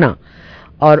جو رکنا,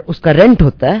 اور اس کا رینٹ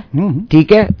ہوتا ہے.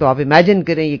 ٹھیک ہے, تو آپ امیجن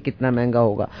کریں یہ کتنا مہنگا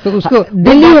ہوگا. تو اس کو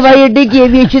دلی ہوائی اڈے کی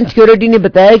ایویشن سیکورٹی نے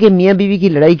بتایا کہ میاں بیوی کی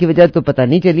لڑائی کی وجہ تو پتہ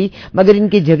نہیں چلی, مگر ان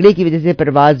کے جھگڑے کی وجہ سے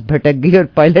پرواز بھٹک گئی اور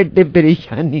پائلٹ نے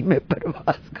پریشانی میں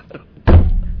پرواز کر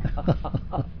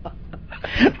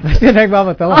वैसे मैं एक बात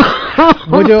बताऊं,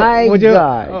 वो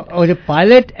जो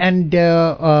पायलट एंड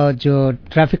जो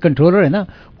ट्रैफिक कंट्रोलर है ना,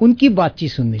 उनकी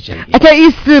बातचीत सुननी चाहिए। अच्छा,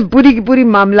 इस पूरी की पूरी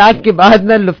मामलात के बाद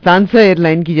ना लुफ्तांसा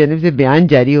एयरलाइन की जानिब से बयान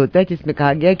जारी होता है जिसमें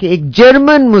कहा गया कि एक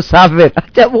जर्मन मुसाफिर,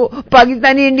 अच्छा वो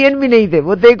पाकिस्तानी इंडियन भी नहीं थे,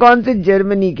 वो थे कौन से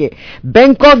जर्मनी के,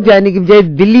 बैंकॉक जाने की बजाय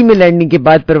दिल्ली में लैंडिंग के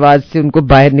बाद परवाज से उनको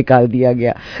बाहर निकाल दिया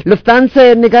गया। लुफ्तांसा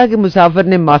एयर ने कहा कि मुसाफिर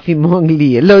ने माफी मांग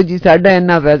ली है। लो जी, साढ़ा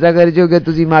इन्ना पैसा खर्च हो गया,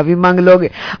 तुसी माफी मांग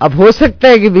लोगे। अब हो सकता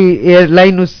है कि भी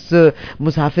एयरलाइन उस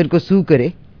मुसाफिर को सू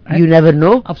करे, यू नेवर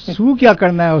नो। अब सू क्या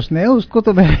करना है उसने, उसको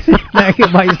तो कि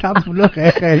भाई साहब लोग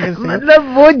मतलब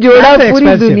वो जोड़ा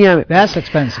पूरी दुनिया में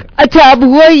एक्सपेंसिव। अच्छा, अब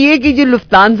हुआ ये कि जो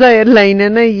लुफ्तांसा एयरलाइन है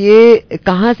ना, ये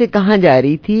कहां से कहां जा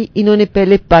रही थी। इन्होंने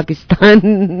पहले पाकिस्तान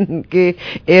के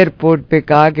एयरपोर्ट पे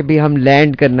कहा कि भाई हम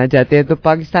लैंड करना चाहते हैं, तो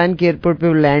पाकिस्तान के एयरपोर्ट पे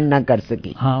वो लैंड ना कर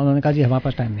सकी। हाँ, उन्होंने कहा जी हमारे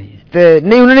पास टाइम नहीं है। तो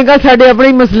नहीं, उन्होंने कहा साढ़े अपने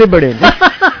ही मसले बड़े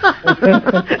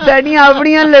साड़ियां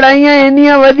अपनियां लड़ाइयां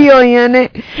इन्नियां वधी होईयां ने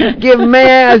कि मैं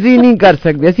ਅਸੀਂ ਨਹੀਂ ਕਰ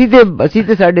ਸਕਦੇ। ਅਸੀਂ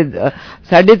ਤੇ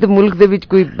ਸਾਡੇ ਤੇ ਮੁਲਕ ਦੇ ਵਿੱਚ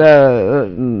ਕੋਈ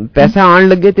पैसा आने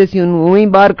लगे तो ਅਸੀਂ ਉਹਨੂੰ वहीं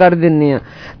बाहर कर देने हैं।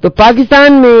 तो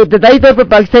पाकिस्तान में इब्तदाई तौर पर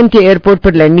पाकिस्तान के एयरपोर्ट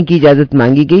पर लैंडिंग की इजाजत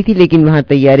मांगी गई थी, लेकिन वहां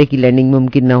तैयारे की लैंडिंग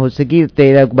मुमकिन न हो सकी।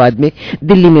 13 के बाद में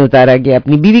दिल्ली में उतारा गया।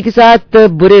 अपनी बीवी के साथ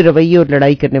बुरे रवैये और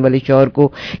लड़ाई करने वाले शौहर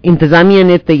को इंतजामिया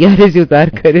ने तैयारे से उतार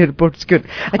कर एयरपोर्ट के।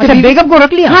 अच्छा, बेगम को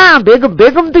रख लिया। हाँ,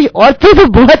 बेगम तो औरतें तो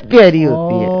बहुत प्यारी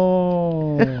होती है।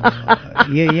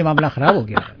 ये मामला खराब हो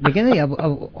गया। लेकिन नहीं, अब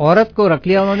औरत को रख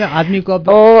लिया उन्होंने, आदमी को अब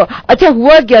अच्छा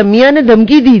हुआ क्या, मियां ने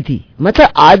धमकी दी थी। मतलब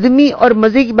आदमी, और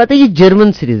मजे की बात है ये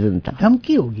जर्मन सिटीजन था।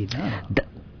 धमकी होगी ना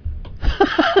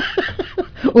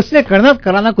उसने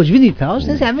कराना कुछ भी नहीं था,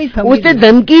 उसने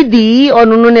धमकी दी और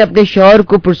उन्होंने अपने शौहर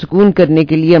को पुरसकून करने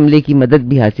के लिए अमले की मदद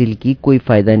भी हासिल की। कोई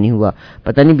फायदा नहीं हुआ।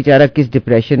 पता नहीं बेचारा किस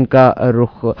डिप्रेशन का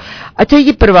रुख। अच्छा,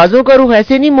 ये परवाजों का रुख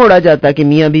ऐसे नहीं मोड़ा जाता कि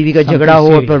मियां बीवी का झगड़ा हो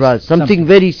और परवाज समथिंग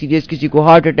वेरी सीरियस, किसी को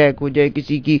हार्ट अटैक हो जाए,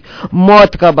 किसी की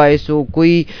मौत का बायस हो,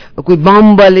 कोई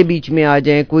बम वाले बीच में आ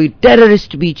जाए, कोई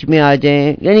टेररिस्ट बीच में आ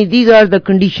जाए, यानी दीज आर द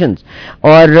कंडीशंस।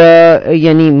 और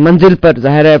यानी मंजिल पर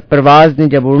जाहिर है परवाज ने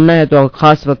जब उड़ना है तो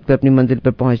खास वक्त पे अपनी मंजिल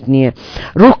पर पहुंचनी है।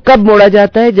 रुख कब मोड़ा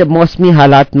जाता है, जब मौसमी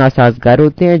हालात नासाजगार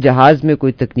होते हैं, जहाज में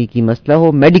कोई तकनीकी मसला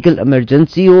हो, मेडिकल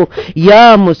इमरजेंसी हो,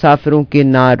 या मुसाफिरों के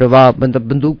नारवा, मतलब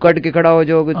बंदूक कट के खड़ा हो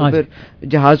जाओगे तो फिर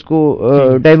जहाज को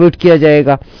डाइवर्ट किया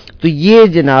जाएगा। तो ये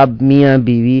जनाब मियां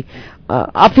बीवी,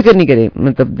 आप फिक्र नहीं करें,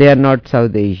 मतलब they are not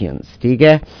south Asians, ठीक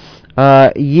है।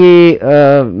 ये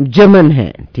जर्मन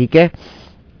है, ठीक है।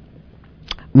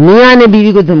 मियां ने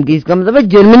बीवी को धमकी, इसका मतलब है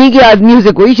जर्मनी के आदमियों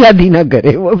से कोई शादी ना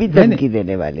करे, वो भी धमकी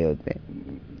देने वाले होते हैं।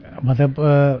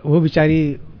 मतलब वो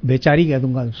बेचारी कह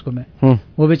दूंगा उसको मैं,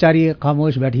 वो बेचारी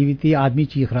खामोश बैठी हुई थी, आदमी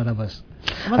चीख रहा था बस।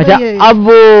 अच्छा, अब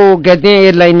वो कहते हैं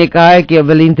एयरलाइन ने कहा है कि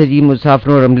अवलीन तरजीह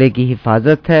मुसाफिरों और अमले की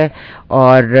हिफाजत है।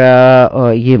 और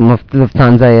ये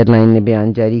लुफ्तांसा एयरलाइन ने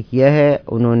बयान जारी किया है।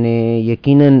 उन्होंने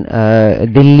यकीनन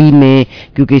दिल्ली में,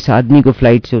 क्योंकि इस आदमी को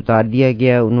फ्लाइट से उतार दिया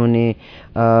गया, उन्होंने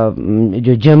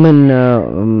जो जर्मन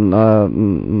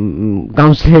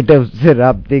काउंसलेट है उससे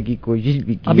राब्ते की कोशिश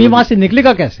भी की। अभी वहां से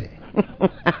निकलेगा कैसे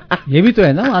ये भी तो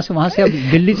है ना, वहां से अब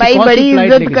दिल्ली से भाई बड़ी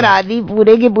इज्जत करा दी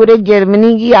पूरे के पूरे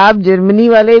जर्मनी की। आप जर्मनी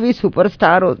वाले भी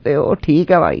सुपरस्टार होते हो,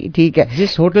 ठीक है भाई, ठीक है।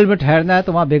 जिस होटल में ठहरना है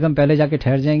तो वहां बेगम पहले जाके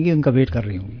ठहर जाएंगी, उनका वेट कर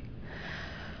रही होंगी।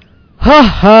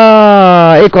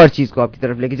 हाँ, एक और चीज को आपकी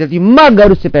तरफ लेके चलती हूँ,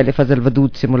 मगर उससे पहले फजल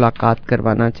वदूद से मुलाकात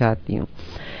करवाना चाहती हूँ।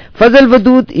 फजल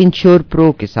वदूद इंश्योर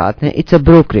प्रो के साथ हैं। इट्स अ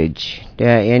ब्रोकरेज,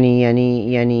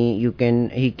 यानी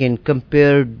he can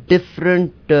compare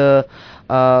different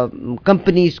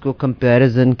companies को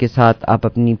कंपैरिजन के साथ आप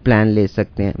अपनी प्लान ले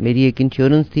सकते हैं। मेरी एक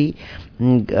इंश्योरेंस थी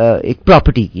एक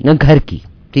प्रॉपर्टी की ना, घर की,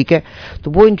 ठीक है।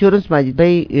 तो वो इंश्योरेंस माजिद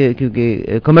भाई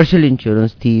क्योंकि कमर्शियल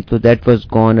इंश्योरेंस थी तो दैट वाज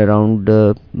गॉन अराउंड,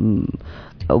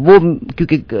 वो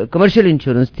क्योंकि कमर्शियल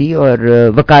इंश्योरेंस थी और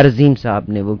वकार अजीम साहब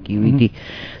ने वो की हुई थी,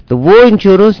 तो वो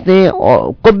इंश्योरेंस ने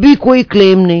कभी कोई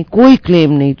क्लेम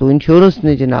नहीं। तो इंश्योरेंस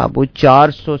ने जनाब वो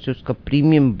 400 से उसका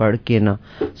प्रीमियम बढ़ के ना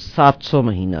 700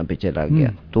 महीना पे चला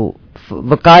गया। तो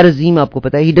वकार अजीम आपको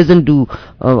पता है, ही डजंट डू,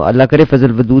 अल्लाह करे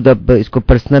फजल वदूद अब इसको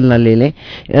पर्सनल ना ले लें,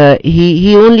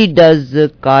 ही only does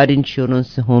car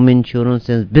insurance, home insurance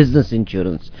and business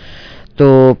insurance.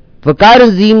 तो वकार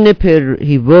अजीम ने फिर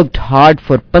ही वर्कड हार्ड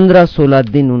फॉर 15-16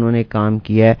 दिन उन्होंने काम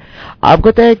किया है। आपको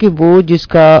पता है कि वो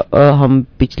जिसका हम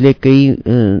पिछले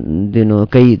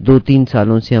कई 2-3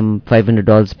 सालों से हम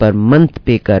 $500 पर मंथ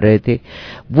पे कर रहे थे,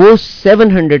 वो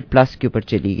 700 प्लस के ऊपर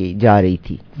जा रही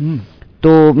थी।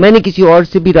 तो मैंने किसी और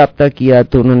से भी राब्ता किया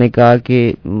तो उन्होंने कहा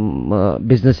कि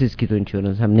बिजनेसेस की तो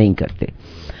इंश्योरेंस हम नहीं करते।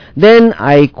 देन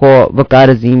आई को वकार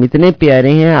अजीम इतने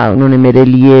प्यारे हैं, उन्होंने मेरे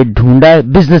लिए ढूंढा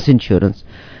business insurance.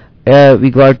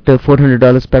 we got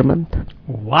 $400 per month.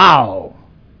 Wow.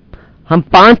 हम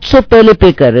 500 पहले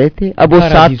पे कर रहे थे, अब वो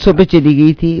 700 पे चली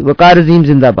गई थी. वकार अजीम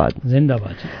जिंदाबाद.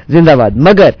 जिंदाबाद जिंदाबाद.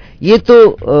 मगर ये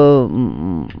तो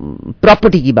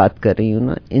प्रॉपर्टी की बात कर रही हूँ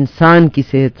ना. इंसान की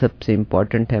सेहत सबसे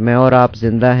इम्पोर्टेंट है. मैं और आप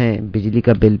जिंदा हैं, बिजली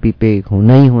का बिल भी पे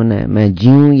होना ही होना है. मैं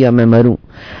जीऊँ या मैं मरूँ,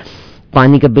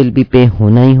 पानी का बिल भी पे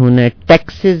होना ही होना है,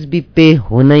 टैक्सेस भी पे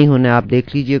होना ही होना है. आप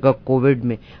देख लीजिएगा कोविड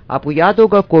में, आपको याद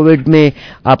होगा कोविड में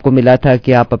आपको मिला था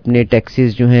कि आप अपने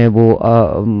टैक्सेस जो हैं वो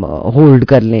होल्ड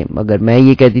कर लें, मगर मैं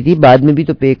ये कहती थी बाद में भी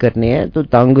तो पे करने हैं, तो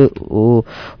तंग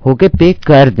होके पे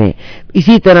कर दें.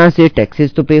 इसी तरह से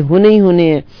टैक्सेस तो पे होने ही होने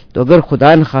हैं. तो अगर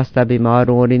खुदा न खास्ता बीमार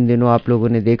हो, और इन दिनों आप लोगों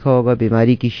ने देखा होगा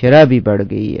बीमारी की शरह भी बढ़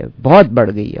गई है, बहुत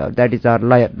बढ़ गई है, और that is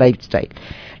our life style.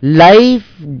 Life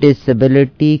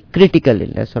disability, critical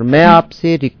illness. और मैं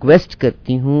आपसे रिक्वेस्ट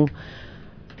करती हूं,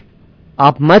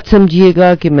 आप मत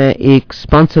समझिएगा कि मैं एक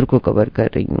स्पॉन्सर को कवर कर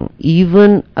रही हूं.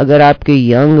 इवन अगर आपके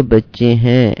यंग बच्चे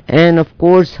हैं, एंड ऑफ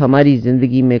कोर्स हमारी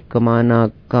जिंदगी में कमाना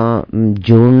का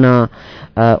जोड़ना,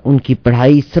 उनकी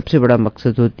पढ़ाई सबसे बड़ा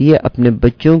मकसद होती है. अपने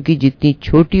बच्चों की जितनी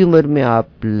छोटी उम्र में आप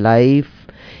लाइफ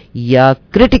या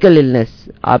क्रिटिकल इलनेस,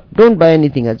 आप don't buy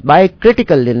anything else, bye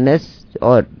critical illness.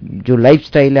 और जो लाइफ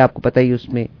स्टाइल है आपको पता ही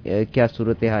उसमें क्या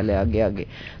सूरत हाल है आगे आगे,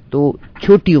 तो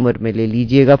छोटी उम्र में ले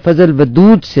लीजिएगा. फजल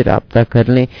वदूद से राब्ता कर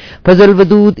लें. फजल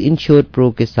वदूद इंश्योर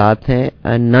प्रो के साथ हैं.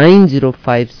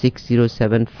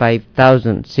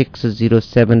 9056075000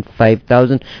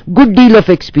 6075000. गुड डील ऑफ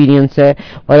एक्सपीरियंस है.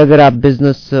 और अगर आप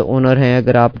बिजनेस ओनर हैं,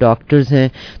 अगर आप डॉक्टर्स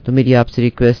हैं, तो मेरी आपसे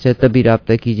रिक्वेस्ट है तभी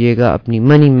राब्ता कीजिएगा अपनी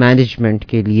मनी मैनेजमेंट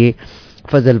के लिए.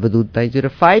 फजल वदूद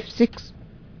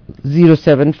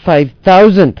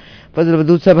 9056075000. फजल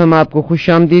वदूद साहब, हम आपको खुश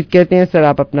आमदीद कहते हैं. सर,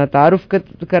 आप अपना तारुफ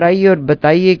कराइए और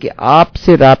बताइए कि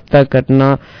आपसे राब्ता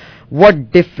करना, what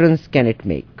difference can it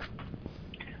make?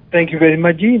 Thank you very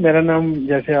much जी. मेरा नाम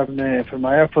जैसे आपने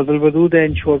फरमाया फजल वदूद है.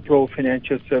 इंश्योर प्रो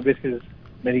फाइनेंशियल सर्विसेज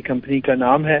मेरी कंपनी का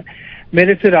नाम है.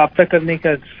 मेरे से राब्ता करने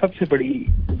का सबसे बड़ी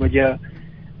वजह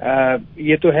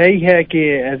ये तो है ही है कि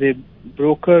एज ए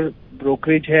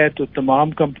ब्रोकरेज है तो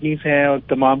तमाम कंपनीज हैं, और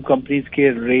तमाम कंपनीज के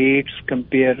रेट्स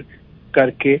कंपेयर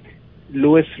करके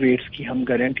लोएस्ट रेट्स की हम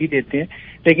गारंटी देते हैं.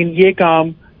 लेकिन ये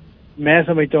काम मैं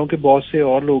समझता हूँ कि बहुत से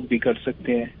और लोग भी कर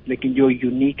सकते हैं. लेकिन जो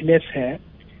यूनिकनेस है,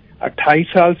 28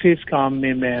 साल से इस काम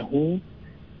में मैं हूँ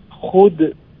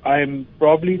खुद. I am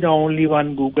probably the only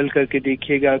one. Google करके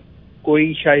देखिएगा,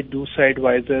 कोई शायद दूसरा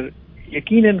एडवाइजर,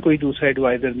 यकीनन कोई दूसरा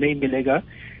एडवाइजर नहीं मिलेगा,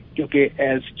 क्योंकि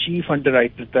एज चीफ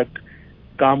अंडरराइटर तक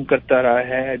काम करता रहा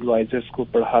है, एडवाइजर्स को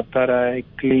पढ़ाता रहा है,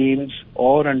 क्लेम्स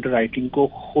और अंडरराइटिंग को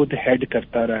खुद हेड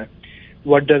करता रहा है.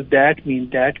 What does that mean?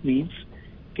 That means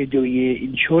कि जो ये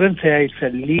इंश्योरेंस है, इट्स अ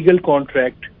लीगल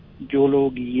कॉन्ट्रैक्ट. जो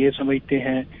लोग ये समझते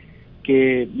हैं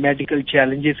कि मेडिकल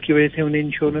चैलेंजेस की वजह से उन्हें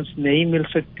इंश्योरेंस नहीं मिल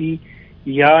सकती,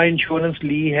 या इंश्योरेंस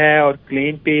ली है और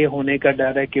क्लेम पे होने का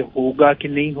डर है कि होगा कि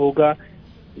नहीं होगा,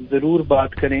 जरूर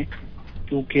बात करें,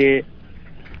 क्योंकि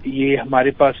ये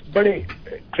हमारे पास बड़े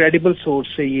क्रेडिबल सोर्स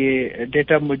से ये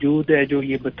डेटा मौजूद है जो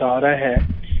ये बता रहा है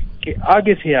कि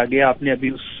आगे से आगे, आपने अभी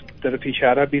उस तरफ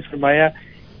इशारा भी फरमाया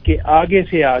कि आगे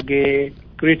से आगे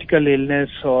क्रिटिकल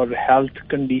इलनेस और हेल्थ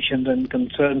कंडीशंस एंड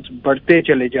कंसर्न्स बढ़ते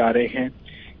चले जा रहे हैं.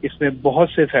 इसमें बहुत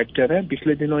से फैक्टर हैं.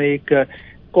 पिछले दिनों एक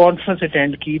कॉन्फ्रेंस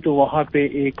अटेंड की तो वहाँ पे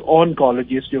एक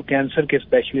ऑनकोलॉजिस्ट जो कैंसर के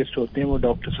स्पेशलिस्ट होते हैं, वो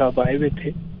डॉक्टर साहब आए हुए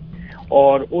थे,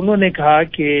 और उन्होंने कहा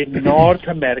कि नॉर्थ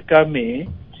अमेरिका में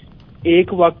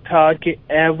एक वक्त था कि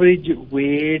एवरेज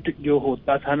वेट जो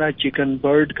होता था ना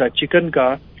चिकन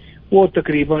का, वो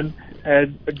तकरीबन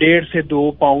 1.5 से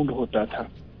 2 पाउंड होता था.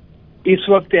 इस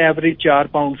वक्त एवरेज 4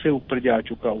 पाउंड से ऊपर जा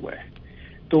चुका हुआ है.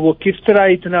 तो वो किस तरह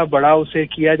इतना बड़ा उसे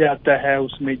किया जाता है,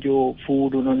 उसमें जो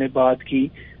फूड उन्होंने बात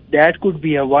की, that could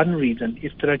be a one reason.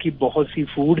 इस तरह की बहुत सी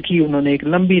फूड की उन्होंने एक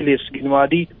लंबी लिस्ट गिनवा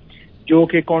दी जो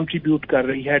कि कंट्रीब्यूट कर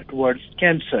रही है टुवर्ड्स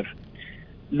कैंसर.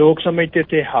 लोग समझते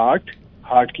थे हार्ट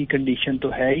की कंडीशन तो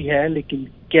है ही है, लेकिन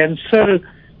कैंसर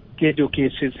के जो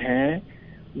केसेस हैं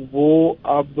वो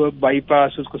अब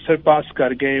बाईपास, उसको सरपास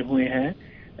कर गए हुए हैं.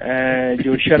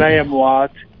 जो शरह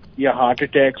अमवात या हार्ट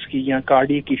अटैक्स की या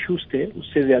कार्डियक इश्यूज थे,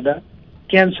 उससे ज्यादा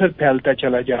कैंसर फैलता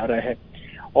चला जा रहा है.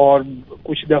 और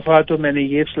कुछ दफा तो मैंने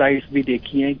ये स्लाइड्स भी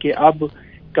देखी हैं कि अब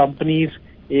कंपनीज,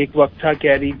 एक वक्त था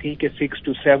कह रही थी कि 6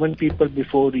 to 7 people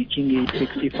before reaching as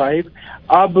 65.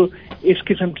 अब इस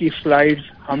किस्म की स्लाइड्स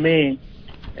हमें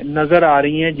नजर आ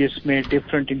रही हैं जिसमें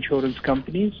डिफरेंट इंश्योरेंस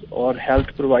कंपनीज और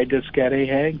हेल्थ प्रोवाइडर्स कह रहे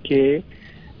हैं कि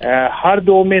हर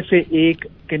 2 में से एक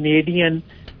कैनेडियन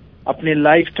अपने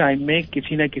लाइफ टाइम में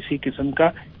किसी न किसी किस्म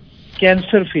का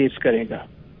कैंसर फेस करेगा.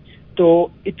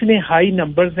 तो इतने हाई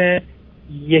नंबर्स हैं.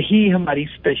 यही हमारी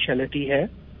स्पेशलिटी है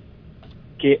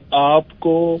कि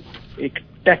आपको एक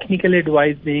टेक्निकल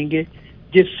एडवाइस देंगे।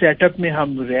 जिस सेटअप में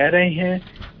हम रह रहे हैं,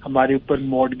 हमारे ऊपर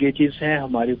मॉर्गेजेस हैं,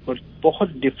 हमारे ऊपर बहुत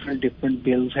डिफरेंट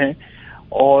बिल्स हैं,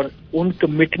 और उन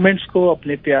कमिटमेंट्स को,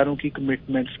 अपने प्यारों की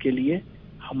कमिटमेंट्स के लिए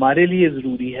हमारे लिए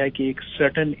ज़रूरी है कि एक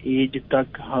सर्टन एज तक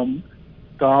हम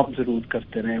काम ज़रूर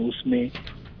करते रहें। उसमें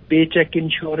पे चेक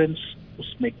इंश्योरेंस,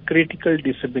 उसमें क्रिटिकल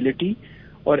डिसेबिलिटी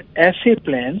और ऐसे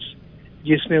प्लान्स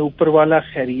जिसमें ऊपर वाला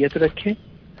खैरियत रखे,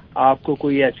 आपको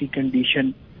कोई ऐसी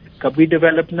कंडीशन कभी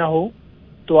डेवलप ना हो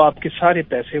तो आपके सारे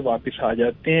पैसे वापस आ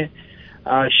जाते हैं।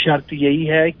 शर्त यही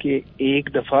है कि एक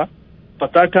दफा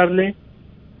पता कर लें।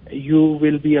 यू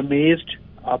विल बी अमेज्ड,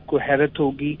 आपको हैरत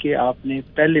होगी कि आपने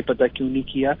पहले पता क्यों नहीं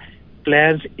किया।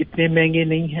 प्लान्स इतने महंगे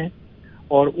नहीं हैं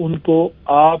और उनको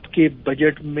आपके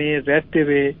बजट में रहते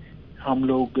हुए हम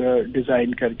लोग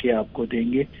डिजाइन करके आपको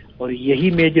देंगे, और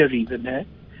यही मेजर रीजन है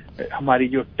हमारी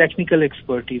जो टेक्निकल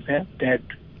एक्सपर्टीज है, that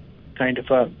kind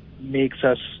of makes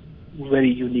us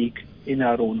very unique in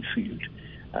our own field.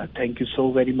 Thank you so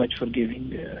very much for giving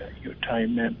your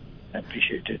time, ma'am. I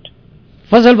appreciate it.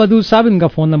 फजल वदूद साहब, इनका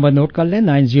फ़ोन नंबर नोट कर लें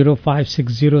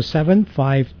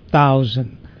 9056075000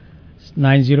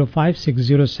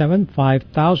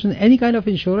 9056075000 any kind of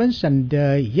insurance and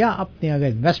या आपने अगर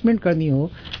investment करनी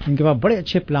हो, इनके पास बड़े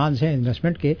अच्छे प्लान्स हैं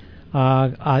इन्वेस्टमेंट के।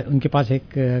 उनके पास एक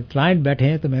क्लाइंट बैठे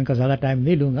हैं तो मैं इनका ज़्यादा टाइम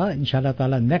नहीं लूँगा। इंशाल्लाह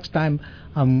ताला नेक्स्ट टाइम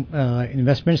हम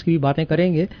इन्वेस्टमेंट्स की भी बातें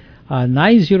करेंगे।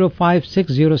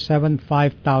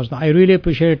 9056075000. I really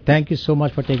appreciate it. Thank you so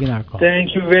much for taking our call.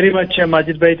 Thank you very much,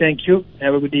 Majid bhai. Thank you.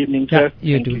 Have a good evening, sir.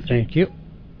 You too. Thank you.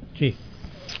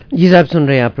 जी साहब, सुन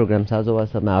रहे हैं आप programme साज अवाज़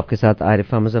साहब, मैं आपके साथ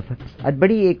आरिफ मुजफ्फर। आज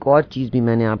बड़ी एक और चीज़ भी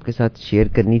मैंने आपके साथ शेयर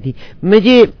करनी थी।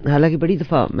 मुझे हालांकि बड़ी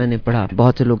दफ़ा मैंने पढ़ा,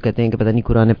 बहुत से लोग कहते हैं कि पता नहीं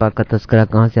कुरान पाक का तज़किरा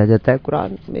कहाँ से आ जाता है।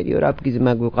 कुरान मेरी और आपकी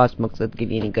ज़िम्मा कोई ख़ास मकसद के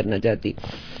लिए नहीं करना चाहती।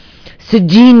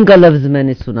 सिज्जीन का लफ्ज़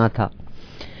मैंने सुना था,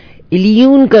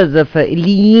 इलियून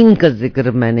का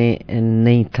जिक्र मैंने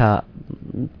नहीं था,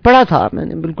 पढ़ा था,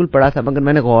 मैंने बिल्कुल पढ़ा था, मगर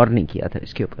मैंने गौर नहीं किया था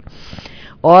इसके ऊपर।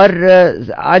 और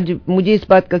आज मुझे इस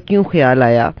बात का क्यों ख्याल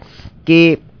आया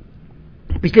कि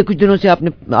पिछले कुछ दिनों से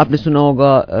आपने सुना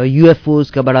होगा यूएफओज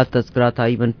का बड़ा तज़किरा था।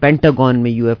 इवन पेंटागन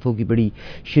में यूएफओ की बड़ी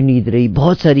शुनीद रही।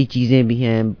 बहुत सारी चीज़ें भी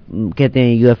हैं, कहते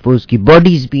हैं यूएफओज की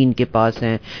बॉडीज़ भी इनके पास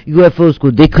हैं, यूएफओज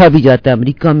को देखा भी जाता है,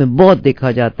 अमेरिका में बहुत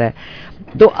देखा जाता है।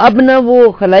 तो अब ना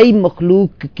वो खलाई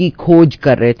मखलूक की खोज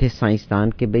कर रहे थे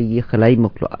साइंसदान कि भाई ये खलाई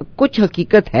मखलूक कुछ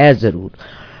हकीकत है ज़रूर।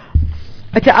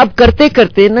 अच्छा, अब करते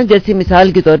करते ना, जैसे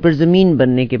मिसाल के तौर पर ज़मीन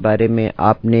बनने के बारे में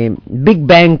आपने बिग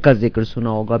बैंग का जिक्र सुना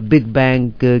होगा। बिग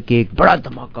बैंग के एक बड़ा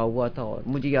धमाका हुआ था, और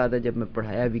मुझे याद है जब मैं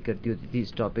पढ़ाया भी करती होती थी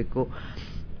इस टॉपिक को,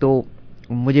 तो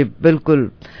मुझे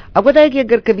बिल्कुल अब पता है कि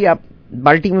अगर कभी आप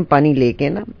बाल्टी में पानी लेके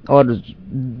ना और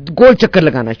गोल चक्कर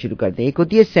लगाना शुरू कर दें, एक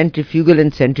होती है सेंट्रीफ्यूगल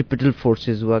एंड सेंट्रीपिटल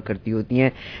फोर्सेस हुआ करती होती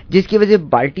हैं, जिसकी वजह से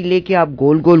बाल्टी लेके आप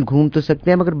गोल गोल घूम तो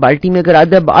सकते हैं, मगर बाल्टी में अगर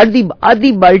आधी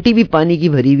बाल्टी भी पानी की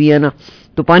भरी हुई है ना,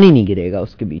 तो पानी नहीं गिरेगा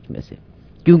उसके बीच में से,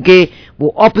 क्योंकि वो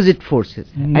opposite forces.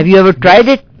 Have you ever tried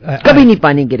it? कभी नहीं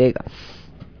पानी गिरेगा।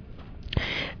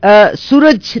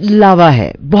 सूरज लावा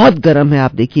है, बहुत गर्म है,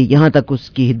 आप देखिए यहां तक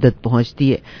उसकी हिद्दत पहुंचती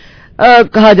है।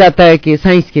 कहा जाता है कि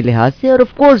साइंस के लिहाज से, और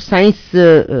ऑफ कोर्स साइंस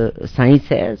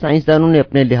है, साइंसदानों ने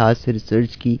अपने लिहाज से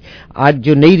रिसर्च की। आज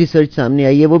जो नई रिसर्च सामने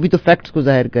आई है वो भी तो फैक्ट्स को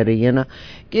जाहिर कर रही है ना,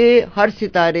 कि हर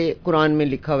सितारे, कुरान में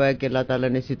लिखा हुआ है कि अल्लाह ताला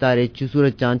ने सितारे,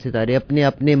 सूरज चांद सितारे अपने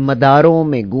अपने मदारों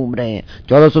में घूम रहे हैं।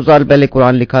 1400 साल पहले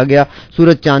कुरान लिखा गया,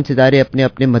 सूरज चांद सितारे अपने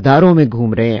अपने मदारों में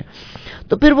घूम रहे हैं।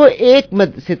 तो फिर वो एक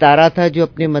सितारा था जो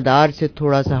अपने मदार से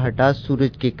थोड़ा सा हटा सूरज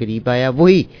के करीब आया,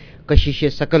 वही कशिश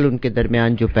शकल उनके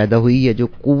दरमियान जो पैदा हुई है, जो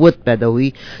कुव्वत पैदा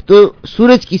हुई, तो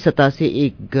सूरज की सतह से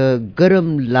एक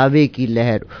गर्म लावे की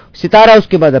लहर, सितारा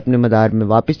उसके बाद अपने मदार में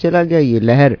वापस चला गया। ये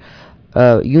लहर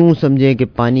यूं समझें कि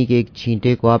पानी के एक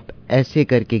छींटे को आप ऐसे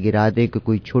करके गिरा दें कि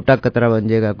कोई छोटा कतरा बन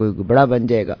जाएगा, कोई बड़ा बन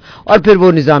जाएगा, और फिर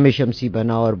वो निज़ाम शमसी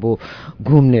बना और वो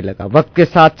घूमने लगा। वक्त के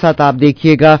साथ साथ आप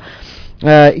देखिएगा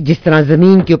जिस तरह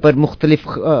ज़मीन के ऊपर मुख्तलिफ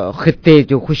खित्ते,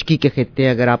 जो खुश्की के खित्ते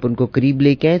हैं, अगर आप उनको करीब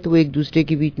लेके आए तो वो एक दूसरे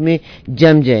के बीच में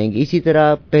जम जाएंगे। इसी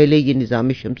तरह पहले ये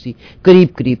निज़ाम शमसी करीब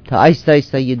करीब था, आहिस्ता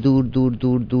आहिस्ता ये दूर दूर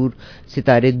दूर दूर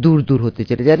सितारे दूर दूर होते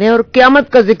चले जा रहे हैं। और क़यामत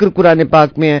का जिक्र कुरान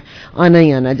पाक में है, आना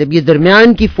ही आना। जब ये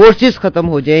दरमियान की फोर्सेस ख़त्म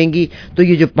हो जाएंगी तो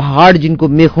ये जो पहाड़ जिनको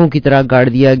मेखों की तरह गाड़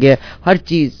दिया गया, हर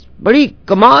चीज़ बड़ी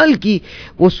कमाल की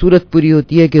वो सूरत पूरी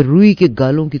होती है कि रुई के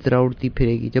गालों की तरह उड़ती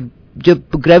फिरेगी। जब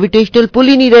ग्रेविटेशनल पुल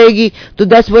ही नहीं रहेगी तो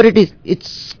that's what it is,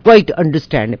 it's quite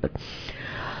understandable.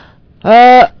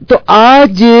 तो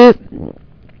आज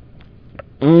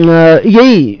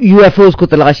یہی UFOs کو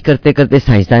تلاش کرتے کرتے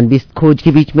سائنسدان بھی اس کھوج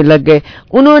کے بیچ میں لگ گئے.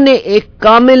 انہوں نے ایک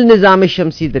کامل نظام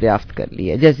شمسی دریافت کر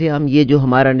لیا. جیسے ہم یہ جو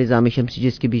ہمارا نظام شمسی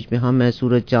جس کے بیچ میں ہم ہیں,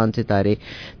 سورج چاند ستارے,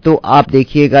 تو آپ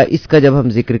دیکھیے گا اس کا جب ہم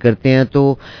ذکر کرتے ہیں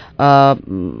تو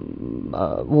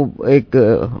وہ ایک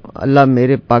اللہ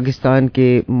میرے پاکستان کے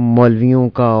مولویوں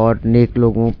کا اور نیک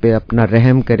لوگوں پہ اپنا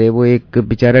رحم کرے, وہ ایک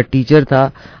بیچارہ ٹیچر تھا.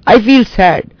 I feel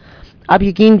sad. آپ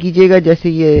یقین کیجئے گا جیسے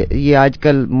یہ آج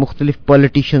کل مختلف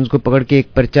پولیٹیشنز کو پکڑ کے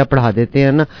ایک پرچہ پڑھا دیتے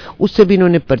ہیں نا, اس سے بھی انہوں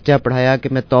نے پرچہ پڑھایا کہ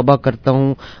میں توبہ کرتا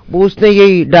ہوں. وہ اس نے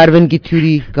یہی ڈارون کی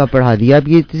تھیوری کا پڑھا دیا. اب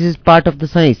یہ this is part of the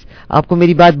science. آپ کو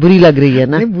میری بات بری لگ رہی ہے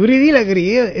نا؟ بری نہیں لگ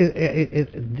رہی ہے.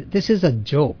 This is a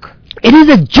joke. It is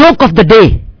a joke of the day.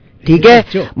 ٹھیک ہے,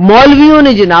 مولویوں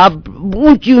نے جناب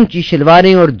اونچی اونچی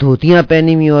شلواریں اور دھوتیاں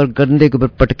پہنی ہوئی اور گردے کے اوپر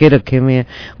پٹکے رکھے ہوئے ہیں.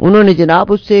 انہوں نے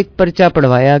جناب اس سے ایک پرچہ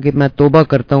پڑھوایا کہ میں توبہ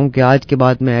کرتا ہوں کہ آج کے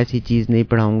بعد میں ایسی چیز نہیں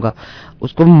پڑھاؤں گا.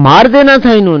 اس کو مار دینا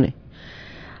تھا انہوں نے.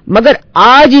 مگر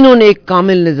آج انہوں نے ایک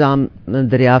کامل نظام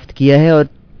دریافت کیا ہے. اور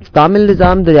کامل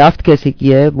نظام دریافت کیسے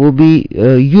کیا ہے, وہ بھی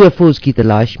UFOs کی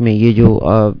تلاش میں. یہ جو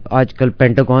آج کل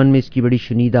پینٹاگون میں اس کی بڑی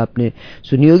شنید آپ نے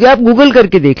سنی ہوگی, آپ گوگل کر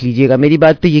کے دیکھ لیجئے گا, میری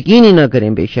بات پہ یقین ہی نہ کریں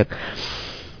بے شک.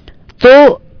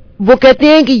 تو وہ کہتے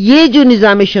ہیں کہ یہ جو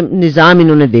نظام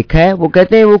انہوں نے دیکھا ہے, وہ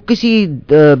کہتے ہیں وہ کسی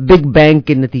بگ بینگ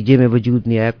کے نتیجے میں وجود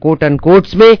نہیں آیا. کوٹ ان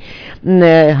کوٹس میں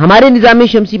ہمارے نظام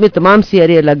شمسی میں تمام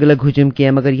سیارے الگ الگ ہجوم کیے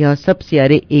ہیں, مگر یہاں سب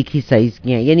سیارے ایک ہی سائز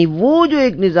کے ہیں. یعنی وہ جو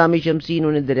ایک نظام شمسی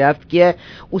انہوں نے دریافت کیا ہے,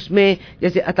 اس میں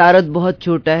جیسے عطارد بہت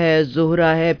چھوٹا ہے,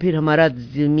 زہرہ ہے, پھر ہمارا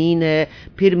زمین ہے,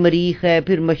 پھر مریخ ہے,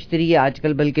 پھر مشتری ہے. آج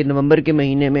کل بلکہ نومبر کے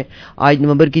مہینے میں, آج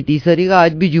نومبر کی 30 تاریخ,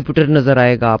 آج بھی جوپیٹر نظر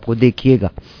آئے گا آپ کو, دیکھیے گا.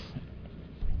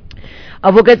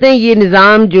 اب وہ کہتے ہیں یہ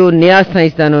نظام جو نیا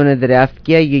سائنسدانوں نے دریافت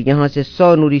کیا, یہ یہاں سے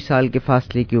 100 نوری سال کے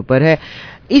فاصلے کے اوپر ہے.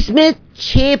 اس میں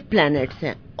 6 پلینٹس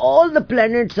ہیں. all the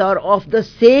planets are of the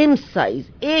same size,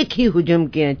 ایک ہی حجم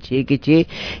کے ہیں, 6 کے 6.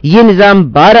 یہ نظام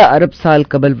 12 ارب سال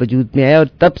قبل وجود میں آیا اور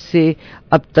تب سے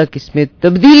اب تک اس میں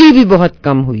تبدیلی بھی بہت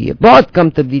کم ہوئی ہے, بہت کم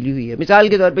تبدیلی ہوئی ہے. مثال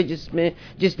کے طور پہ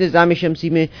جس نظام شمسی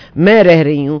میں میں رہ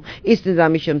رہی ہوں, اس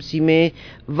نظام شمسی میں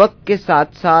وقت کے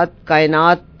ساتھ ساتھ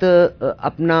کائنات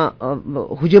اپنا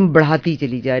حجم بڑھاتی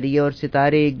چلی جا رہی ہے اور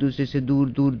ستارے ایک دوسرے سے دور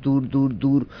دور دور دور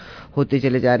دور ہوتے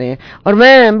چلے جا رہے ہیں. اور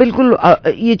میں بالکل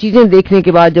یہ چیزیں دیکھنے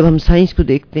کے بعد جب ہم سائنس کو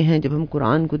دیکھتے ہیں, جب ہم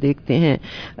قرآن کو دیکھتے ہیں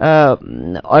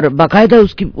اور باقاعدہ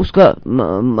اس کا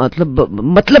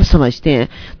مطلب سمجھتے ہیں,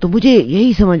 تو مجھے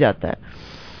یہی سمجھ آتا ہے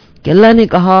کہ اللہ نے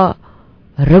کہا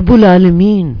رب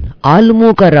العالمین,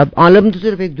 عالموں کا رب. عالم تو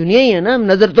صرف ایک دنیا ہی ہے نا,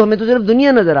 نظر تو ہمیں تو صرف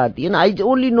دنیا نظر آتی ہے نا. آئی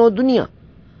اونلی نو دنیا,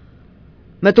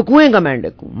 میں تو کنویں کا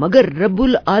مینڈک ہوں. مگر رب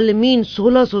العالمین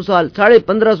 1600 سال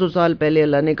 1550 سال پہلے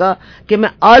اللہ نے کہا کہ میں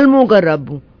عالموں کا رب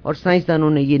ہوں. اور سائنسدانوں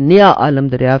نے یہ نیا عالم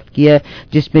دریافت کیا ہے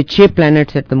جس میں 6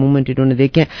 پلینٹس ایٹ دا مومنٹ انہوں نے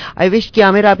دیکھے ہیں. آئی وش کہ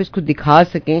عامر آپ اس کو دکھا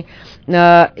سکیں.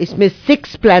 اس میں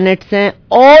 6 پلینٹس ہیں.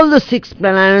 All the 6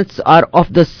 planets are of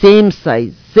the same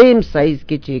size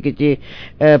کے 6 کے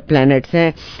 6 پلینٹس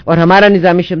ہیں. اور ہمارا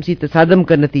نظام شمسی تصادم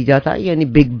کا نتیجہ تھا, یعنی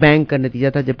بگ بینگ کا نتیجہ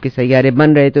تھا. جبکہ سیارے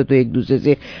بن رہے تھے تو ایک دوسرے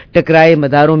سے ٹکرائے,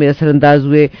 مداروں میں اثر انداز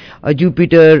ہوئے.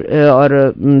 جوپیٹر اور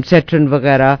سیٹرن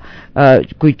وغیرہ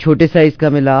کوئی چھوٹے سائز کا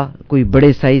ملا, کوئی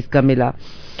بڑے سائز کا ملا.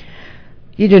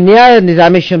 یہ جو نیا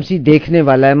نظام شمسی دیکھنے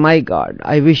والا ہے, مائی گاڈ,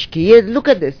 آئی وش کہ یہ لک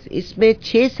ایٹ دس, اس میں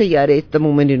 6 سیارے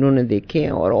عموماً انہوں نے دیکھے ہیں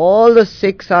اور all the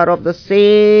 6 are of the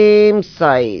same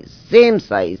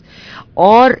size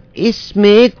اور اس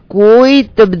میں کوئی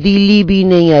تبدیلی بھی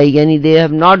نہیں آئی. یعنی they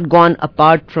have not gone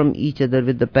apart from each other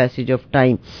with the passage of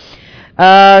time.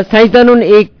 سائنسدانوں نے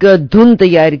ایک دھن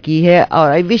تیار کی ہے اور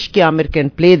آئی وش کہ عامر کین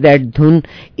پلے دیٹ دھن.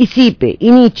 اسی پہ,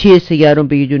 انہی 6 سیاروں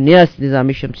پہ یہ جو نیا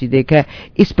نظام شمسی دیکھا ہے,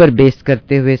 اس پر بیس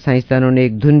کرتے ہوئے سائنسدانوں نے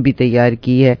ایک دھن بھی تیار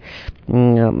کی ہے.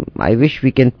 I wish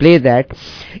we can play that.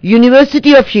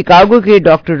 University of Chicago کے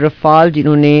ڈاکٹر رفال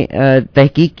جنہوں نے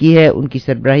تحقیق کی ہے, ان کی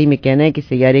سربراہی میں کہنا ہے کہ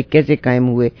سیارے کیسے قائم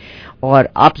ہوئے, اور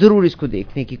آپ ضرور اس کو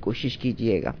دیکھنے کی کوشش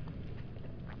کیجئے گا.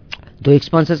 2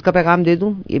 اسپانسرز کا پیغام دے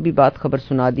دوں, یہ بھی بات خبر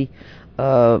سنا دی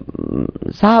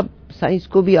صاحب. سائنس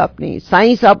کو بھی آپ نے,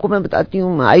 سائنس آپ کو میں بتاتی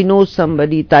ہوں, آئی نو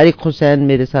سمبڈی, طارق حسین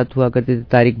میرے ساتھ ہوا کرتے تھے,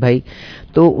 طارق بھائی.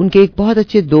 تو ان کے ایک بہت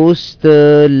اچھے دوست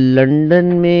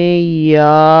لنڈن میں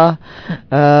یا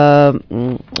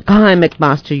کہاں ہے, میک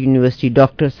ماسٹر یونیورسٹی,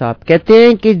 ڈاکٹر صاحب کہتے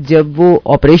ہیں کہ جب وہ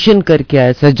آپریشن کر کے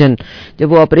آئے, سرجن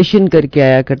جب وہ آپریشن کر کے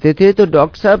آیا کرتے تھے تو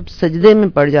ڈاکٹر صاحب سجدے میں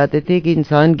پڑ جاتے تھے کہ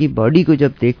انسان کی باڈی کو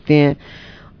جب دیکھتے ہیں,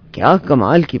 کیا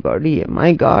کمال کی باڈی ہے,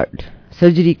 مائی گاڈ.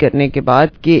 سرجری کرنے کے بعد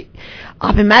کہ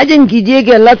آپ امیجن کیجئے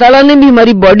کہ اللہ تعالیٰ نے بھی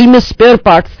ہماری باڈی میں اسپیئر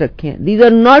پارٹس رکھے ہیں. These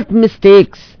are not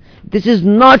mistakes, this is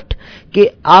not कि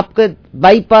आपका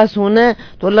बाई पास होना है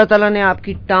तो अल्लाह ताला ने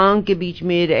आपकी टांग के बीच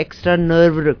में एक एक्स्ट्रा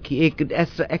नर्व रखी, एक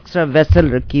एक्स्ट्रा वेसल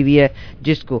रखी हुई है,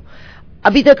 जिसको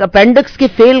अभी तक अपेंडिक्स के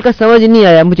फेल का समझ नहीं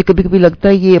आया मुझे। कभी कभी लगता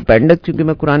है ये अपेंडिक्स, क्योंकि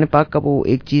मैं कुरान पाक का वो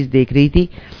एक चीज देख रही थी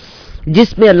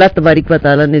जिसमें अल्लाह तबारक व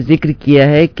तआला ने जिक्र किया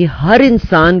है कि हर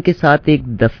इंसान के साथ एक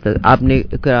दफ्तर, आपने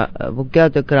वो क्या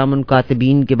होता है किरामन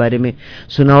कातिबीन के बारे में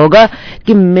सुना होगा,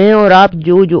 कि मैं और आप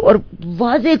जो और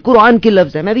वाज़े कुरान के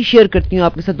लफ्ज है। मैं भी शेयर करती हूँ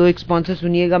आपके साथ, दो एक स्पॉन्सर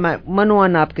सुनिएगा, मैं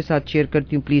मनोअन आपके साथ शेयर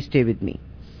करती हूँ, प्लीज स्टे विद मी।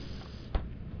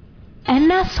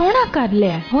 ਐਨਾ ਸੋਹਣਾ ਕਰ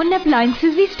ਲਿਆ, ਹੁਣ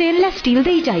ਅਪਲਾਈਐਂਸਸ ਵੀ ਸਟੇਨਲੈਸ ਸਟੀਲ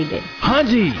ਦੇ ਹੀ ਚਾਹੀਦੇ।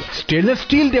 ਹਾਂਜੀ, ਸਟੇਨਲੈਸ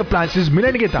ਸਟੀਲ ਦੇ ਅਪਲਾਈਐਂਸਸ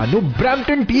ਮਿਲਣਗੇ ਤੁਹਾਨੂੰ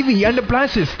ਬ੍ਰੈਂਪਟਨ ਟੀਵੀ ਐਂਡ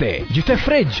ਅਪਲਾਈਐਂਸਸ ਤੇ, ਜਿੱਥੇ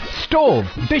fridge, stove,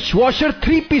 dishwasher,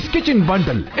 3 piece kitchen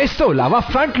bundle, ਇਸ ਤੋਂ ਇਲਾਵਾ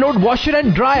front load washer and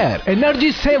dryer,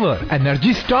 energy saver,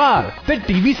 energy star ਤੇ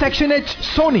ਟੀਵੀ ਸੈਕਸ਼ਨ ਵਿੱਚ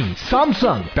ਸੋਨੀ,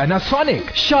 ਸੈਮਸੰਗ, ਪੈਨਾਸੋਨਿਕ,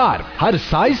 ਸ਼ਾਰਪ, ਹਰ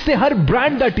ਸਾਈਜ਼ ਤੇ ਹਰ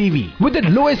ਬ੍ਰਾਂਡ ਦਾ TV with the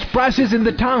lowest prices in the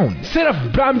town, ਸਿਰਫ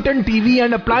ਬ੍ਰੈਂਪਟਨ ਟੀਵੀ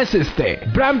ਐਂਡ ਅਪਲਾਈਐਂਸਸ ਤੇ।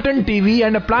 Brampton TV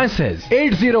and appliances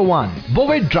 801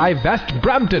 Bowen Drive West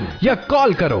Brampton या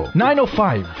call करो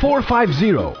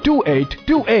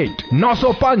 905-450-2828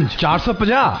 905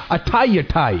 450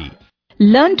 2828।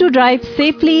 Learn to drive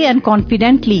safely and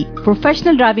confidently.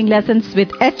 Professional driving lessons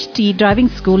with HT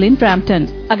Driving School in Brampton.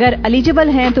 अगर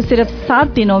eligible हैं तो सिर्फ 7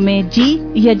 दिनों में G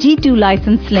या G2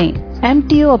 लाइसेंस लें।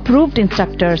 MTO approved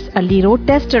instructors, early road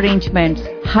test arrangements,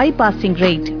 high passing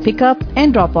rate, pickup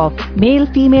and drop off, male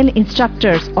female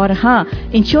instructors और हाँ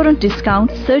इंश्योरेंस डिस्काउंट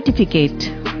सर्टिफिकेट।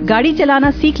 गाड़ी चलाना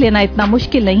सीख लेना इतना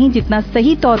मुश्किल नहीं जितना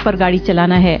सही तौर पर गाड़ी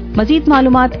चलाना है। मजीद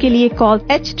मालूमात के लिए call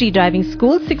HT driving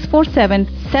school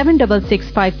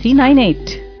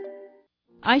 647-766-5398।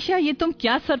 Ayesha, ये तुम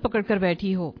क्या सर पकड़ कर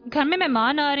बैठी हो? घर में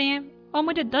मेहमान आ रहे हैं और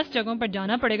मुझे 10 जगहों पर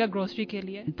जाना पड़ेगा ग्रोसरी के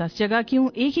लिए। 10 जगह क्यों,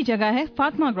 एक ही जगह है,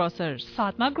 फातिमा ग्रोसर्स।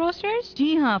 फातिमा ग्रोसर्स?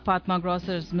 जी हाँ, फातिमा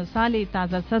ग्रोसर्स मसाले,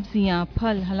 ताज़ा सब्जियाँ,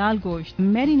 फल, हलाल गोश्त,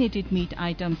 मैरिनेटेड मीट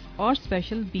आइटम्स और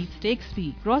स्पेशल बीफ स्टेक्स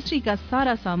भी। ग्रोसरी का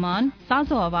सारा सामान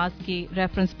साज़ो आवाज के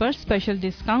रेफरेंस पर स्पेशल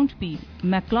डिस्काउंट भी।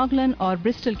 मैक्लॉगलन और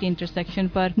ब्रिस्टल के इंटरसेक्शन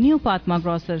पर new Fatima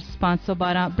grocers,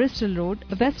 512 Bristol road,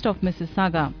 west of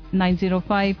Mississauga,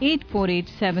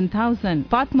 9058487000।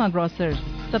 Fatima grocers,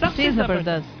 सबसे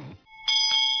जबरदस्त।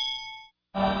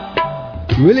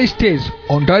 विलेज टेस्ट,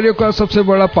 ओंटारियो का सबसे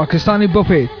बड़ा पाकिस्तानी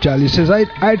बफे 40 से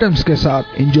ज्यादा आइटम्स के साथ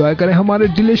एंजॉय करें हमारे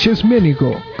डिलीशियस मेन्यू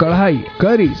को। Karahi,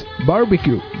 curries,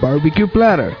 barbecue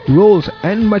platter, rolls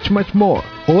and much more.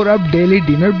 और अब डेली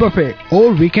डिनर बफे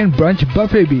और वीकेंड ब्रंच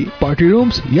बफे भी। पार्टी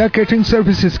रूम्स या कैटरिंग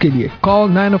सर्विसेज के लिए कॉल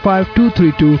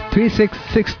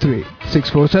 905-232-3663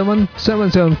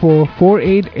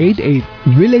 647-774-4888।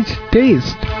 Village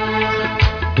test.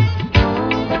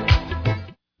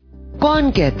 कौन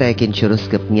कहता है कि इंश्योरेंस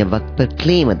कंपनियां वक्त पर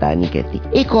क्लेम अदा नहीं करती?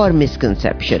 एक और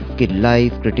मिसकंसेप्शन कि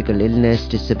लाइफ, क्रिटिकल इलनेस,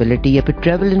 डिसेबिलिटी या फिर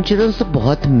ट्रैवल इंश्योरेंस तो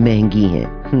बहुत महंगी है।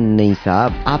 नहीं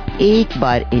साहब, आप एक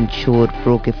बार इंश्योर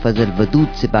प्रो के फजल वदूद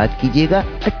से बात कीजिएगा।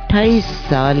 28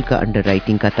 साल का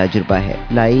अंडरराइटिंग का तजुर्बा है।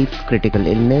 Life, critical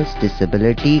illness,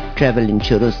 disability, travel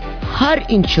insurance, हर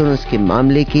इंश्योरेंस के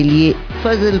मामले के लिए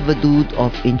फजल वदूद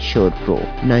ऑफ इंश्योर प्रो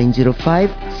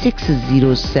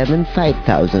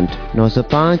 905-607-5000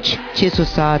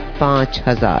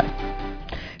 905-607-5000।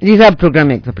 जी साहब, प्रोग्राम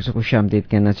में एक दफा से खुश आमदीद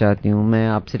कहना चाहती हूँ। मैं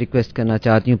आपसे रिक्वेस्ट करना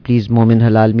चाहती हूँ, प्लीज़ मोमिन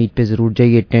हलाल मीट पे ज़रूर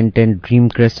जाइए। 1010 ड्रीम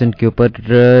क्रेसेंट के ऊपर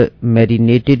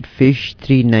मैरिनेटेड फिश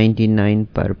 399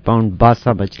 पर पाउंड,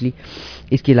 बासा मछली।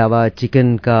 इसके अलावा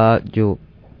चिकन का जो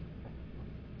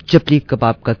चपली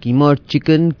कबाब का कीमा और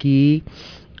चिकन की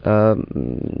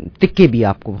टिक्के भी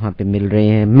आपको वहाँ पे मिल रहे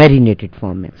हैं मैरिनेटेड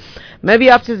फॉर्म में। मैं भी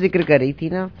आपसे जिक्र कर रही थी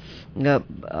ना,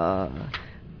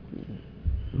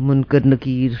 मुनकर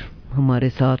नकीर हमारे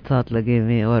साथ साथ लगे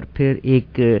हुए हैं। और फिर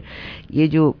एक ये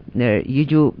जो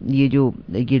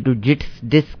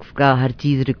डिस्क का हर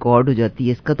चीज़ रिकॉर्ड हो जाती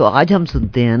है, इसका तो आज हम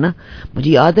सुनते हैं ना।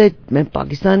 मुझे याद है, मैं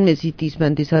पाकिस्तान में ऐसी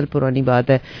 30-35 साल पुरानी बात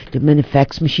है, जब मैंने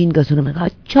फैक्स मशीन का सुना, मैं कहा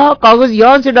अच्छा, कागज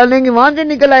यहाँ से डालेंगे वहां से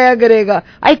निकल आया करेगा।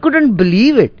 I couldn't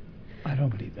believe it. I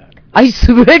don't believe that. I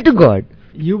swear to God.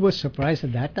 You were surprised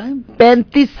at that time?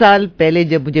 35 साल पहले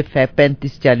जब मुझे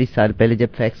 35-40 साल पहले जब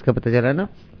फैक्स का पता चला ना,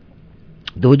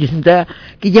 तो मुझे सुनता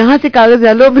कि यहाँ से कागज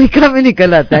डालो अमेरिका में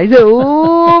निकल आता है।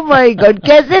 ओह माय गॉड,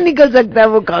 कैसे निकल सकता है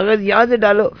वो कागज, यहाँ से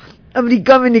डालो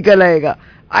अमेरिका में निकल आएगा।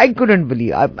 I couldn't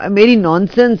believe. मेरी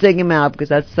नॉनसेंस है कि मैं आपके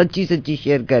साथ सच्ची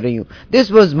शेयर कर रही हूँ।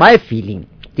 This was my feeling.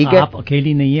 ठीक है, आप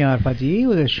अकेली नहीं है आरफा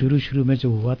जी। शुरू में जो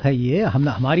हुआ था ये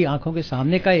हमारी आंखों के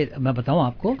सामने का, मैं बताऊं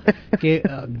आपको कि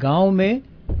गांव में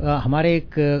हमारे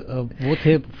एक वो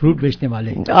थे फ्रूट बेचने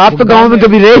वाले। आप तो गांव में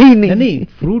कभी रहे ही नहीं।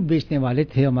 फ्रूट बेचने वाले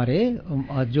थे हमारे,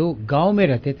 जो गांव में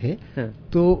रहते थे।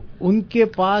 तो उनके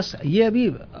पास, ये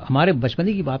अभी हमारे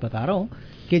बचपने की बात बता रहा हूँ,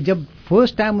 کہ جب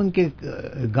فرسٹ ٹائم ان کے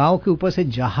گاؤں کے اوپر سے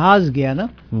جہاز گیا نا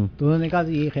تو انہوں نے کہا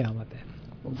یہ قیامت ہے.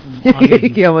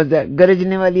 قیامت ہے,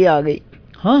 گرجنے والی آ گئی.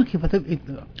 ہاں کہ مطلب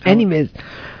اینی ویز,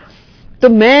 تو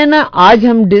میں نا آج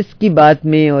ہم ڈسک کی بات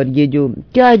میں اور یہ جو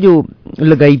کیا جو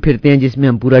لگائی پھرتے ہیں جس میں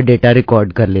ہم پورا ڈیٹا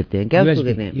ریکارڈ کر لیتے ہیں, کیا اس کو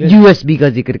کہتے ہیں, USB کا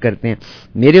ذکر کرتے ہیں,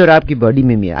 میرے اور آپ کی باڈی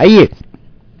میں بھی. آئیے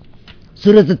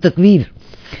سورۃ التکویر,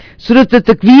 سورۃ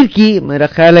التکویر کی میرا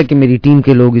خیال ہے کہ میری ٹیم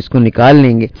کے لوگ اس کو نکال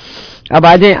لیں گے. اب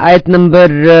آ جائیں آیت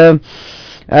نمبر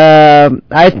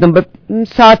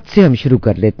 7 سے ہم شروع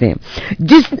کر لیتے ہیں.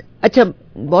 اچھا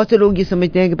بہت سے لوگ یہ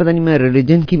سمجھتے ہیں کہ پتہ نہیں میں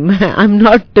ریلیجن کی, میں آئی ایم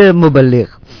ناٹ مبلغ,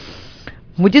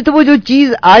 مجھے تو وہ جو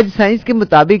چیز آج سائنس کے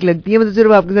مطابق لگتی ہے میں تو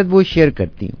صرف آپ کے ساتھ وہ شیئر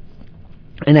کرتی ہوں,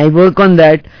 and I work on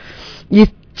that. یہ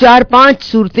 4-5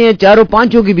 صورتیں ہیں, چاروں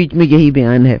پانچوں کے بیچ میں یہی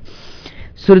بیان ہے.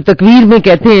 سورۃ تکویر میں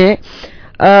کہتے ہیں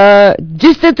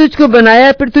جس نے تجھ کو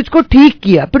بنایا پھر تجھ کو ٹھیک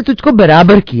کیا پھر تجھ کو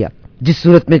برابر کیا, جس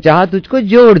صورت میں چاہا تجھ کو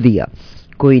جوڑ دیا,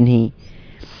 کوئی نہیں,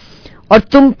 اور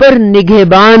تم پر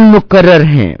نگہبان مقرر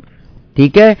ہیں.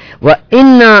 ٹھیک ہے,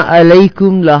 وَإِنَّا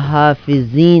عَلَيْكُمْ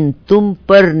لَحَافِظِينَ, تم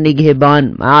پر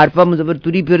نگہبان. عارفہ مظفر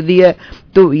تری پھر دی ہے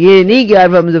تو یہ نہیں کہ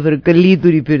عارفہ مظفر کلی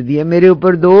تری پھر دی ہے, میرے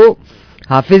اوپر 2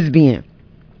 حافظ بھی ہیں.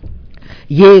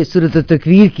 یہ سورۃ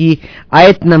التکویر کی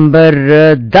آیت نمبر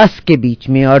 10 کے بیچ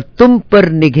میں, اور تم پر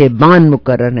نگہبان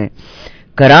مقرر ہیں,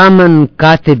 کرامن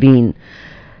کاتبین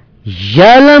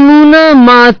یعلمون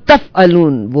ما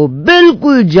تفعلون, وہ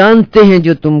بالکل جانتے ہیں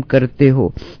جو تم کرتے ہو,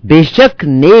 بے شک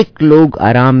نیک لوگ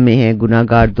آرام میں ہیں,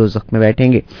 گناہگار دوزخ میں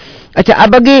بیٹھیں گے. اچھا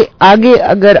اب آگے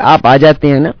اگر آپ آ جاتے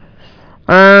ہیں نا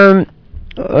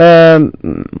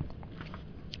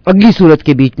اگلی صورت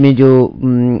کے بیچ میں جو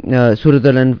سورۃ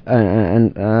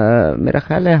میرا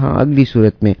خیال ہے ہاں اگلی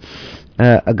صورت میں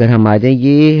اگر ہم آ جائیں,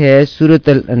 یہ ہے سورۃ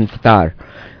الانفطار.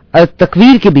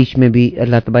 تکویر کے بیچ میں بھی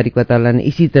اللہ تبارک و تعالیٰ نے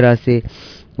اسی طرح سے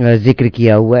ذکر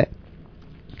کیا ہوا ہے.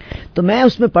 تو میں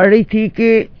اس میں پڑھ رہی تھی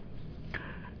کہ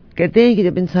کہتے ہیں کہ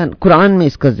جب انسان, قرآن میں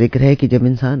اس کا ذکر ہے کہ جب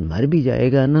انسان مر بھی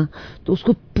جائے گا نا تو اس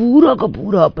کو پورا کا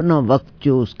پورا اپنا وقت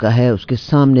جو اس کا ہے اس کے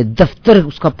سامنے دفتر,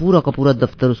 اس کا پورا کا پورا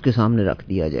دفتر اس کے سامنے رکھ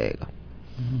دیا جائے گا.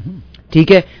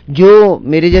 ٹھیک ہے, جو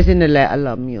میرے جیسے نہ لائے,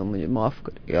 اللہ میاں مجھے معاف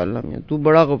کر کے, اللہ میاں تو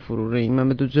بڑا غفور الرحیم ہے,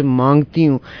 میں تجھ سے مانگتی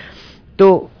ہوں.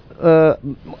 تو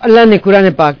اللہ نے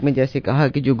قرآن پاک میں جیسے کہا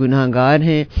کہ جو گناہگار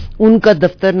ہیں ان کا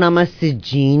دفتر نامہ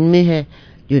سجین میں ہے,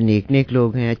 جو نیک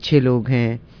لوگ ہیں, اچھے لوگ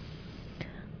ہیں.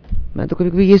 میں تو کبھی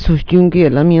کبھی یہ سوچتی ہوں کہ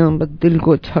اللہ میاں بس دل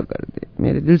کو اچھا کر دے,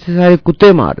 میرے دل سے سارے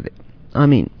کتے مار دے,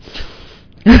 آمین.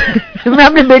 میں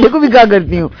اپنے بیٹے کو بھی کہا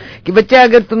کرتی ہوں کہ بچہ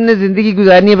اگر تم نے زندگی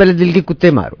گزارنی ہے پہلے دل کے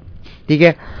کتے مارو. ٹھیک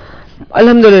ہے,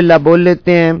 الحمدللہ بول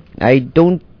لیتے ہیں, آئی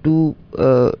ڈونٹ ڈو,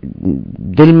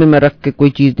 دل میں رکھ کے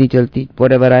کوئی چیز نہیں چلتی.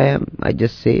 whatever I am, I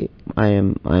just say I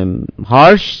am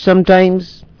harsh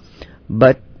sometimes,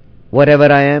 but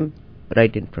whatever I am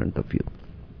right in front of you.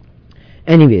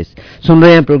 Anyways, سن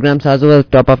رہے ہیں پروگرام ساز و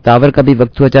ٹاپ آف ٹاور کا بھی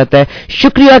وقت ہو جاتا ہے.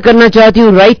 شکریہ کرنا چاہتی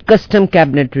ہوں رائٹ کسٹم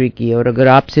کیبنٹری کی, اور اگر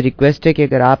آپ سے ریکویسٹ ہے کہ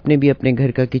اگر آپ نے بھی اپنے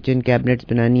گھر کا کچن کیبنٹس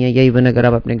بنانی ہے یا ایون اگر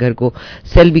آپ اپنے گھر کو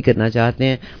سیل بھی کرنا چاہتے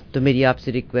ہیں تو میری آپ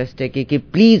سے ریکویسٹ ہے کہ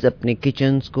پلیز اپنے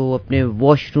کچنز کو, اپنے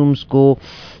واش رومز کو,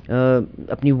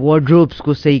 اپنی وارڈروبس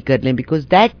کو صحیح کر لیں, because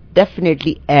that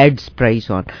definitely adds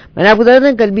price on. میں نے آپ کو بتایا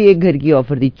تھا کل بھی ایک گھر کی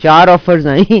آفر تھی, 4 آفرز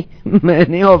آئیں, میں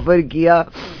نے آفر کیا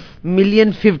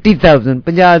 1,50,000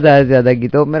 50,000 زیادہ کی,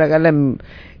 تو میرا خیال ہے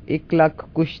 1 لاکھ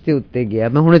کچھ سے اتنے گیا.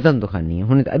 میں ہنے تن دکھانی ہے,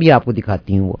 ابھی آپ کو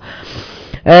دکھاتی ہوں. وہ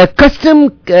کسٹم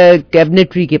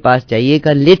کیبنٹری کے پاس چاہیے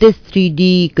کا لیٹسٹ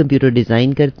 3D کمپیوٹر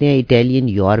ڈیزائن کرتے ہیں, اٹیلین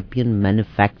یورپین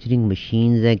مینوفیکچرنگ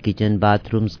مشینز ہیں, kitchen bath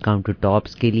rooms counter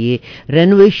tops کے لیے,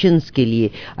 رینوویشنز کے لیے.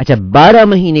 اچھا 12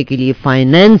 مہینے کے لیے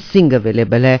فائنینسنگ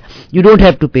اویلیبل ہے. You don't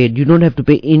have to pay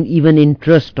even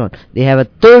interest on. They have a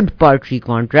third party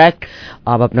contract.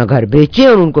 آپ اپنا گھر بیچیں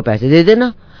اور ان کو پیسے دے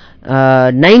دینا.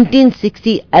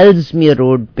 1960 ایلزمیئر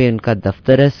روڈ پہ ان کا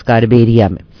دفتر ہے اسکاربیریا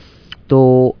میں. تو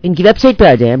ان کی ویب سائٹ پہ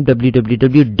آ جائیں,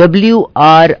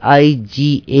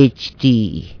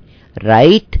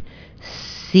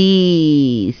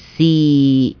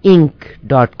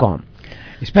 www.rightcc.com.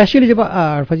 اسپیشلی جب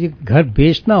عرفہ جی گھر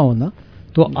بیچنا ہو نا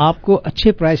تو آپ کو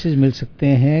اچھے پرائسز مل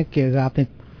سکتے ہیں کہ اگر آپ نے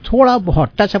تھوڑا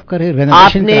بہت ٹچ اپ کرے,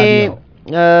 رینوویشن کرا دیا ہو.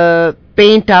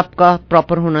 پینٹ آپ کا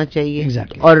پراپر ہونا چاہیے,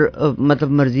 اور مطلب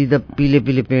مزید پیلے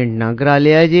پینٹ نہ کرا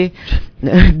لیا جی,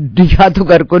 یا تو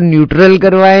گھر کو نیوٹرل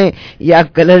کروائیں یا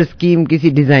کلر سکیم کسی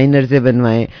ڈیزائنر سے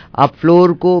بنوائیں. آپ فلور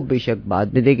کو بے شک بعد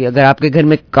میں دیکھیں, اگر آپ کے گھر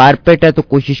میں کارپیٹ ہے تو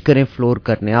کوشش کریں فلور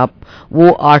کرنے, آپ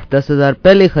وہ 8-10 ہزار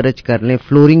پہلے خرچ کر لیں,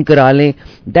 فلورنگ کرا لیں,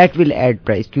 دیٹ ول ایڈ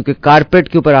پرائس, کیونکہ کارپیٹ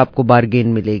کے اوپر آپ کو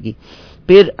بارگین ملے گی.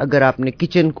 پھر اگر آپ نے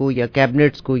کچن کو یا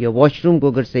کیبنٹس کو یا واش روم کو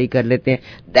اگر صحیح کر لیتے ہیں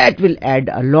that will add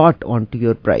a lot on to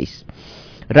your price.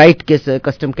 Right کے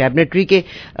کسٹم کیبنٹری کے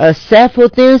سیف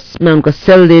ہوتے ہیں, میں ان کا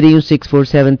سیل دے رہی ہوں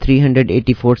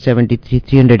 647-384-73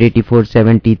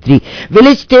 384-73.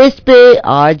 ولیج ٹیسٹ پہ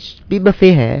آج بھی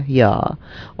بفے ہے یا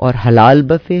اور حلال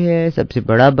بفے ہے, سب سے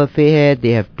بڑا بفے ہے. They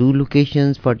have 2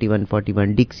 locations 4141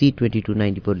 Dixie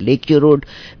 2294 lake یو روڈ.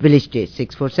 Village taste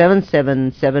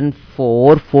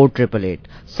 647-774-4888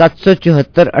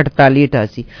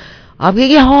 774-4888. آپ کہیں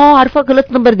گے ہاں عارفہ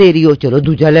غلط نمبر دے رہی ہو, چلو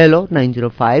دوجا لے لو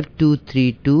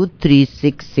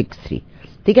 9052323663.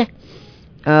 ٹھیک ہے,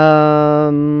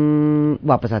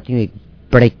 واپس آتی ہوں ایک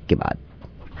بریک کے بعد.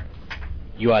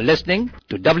 You are listening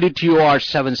to WTOR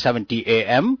 770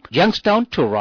 AM, Youngstown, Toronto.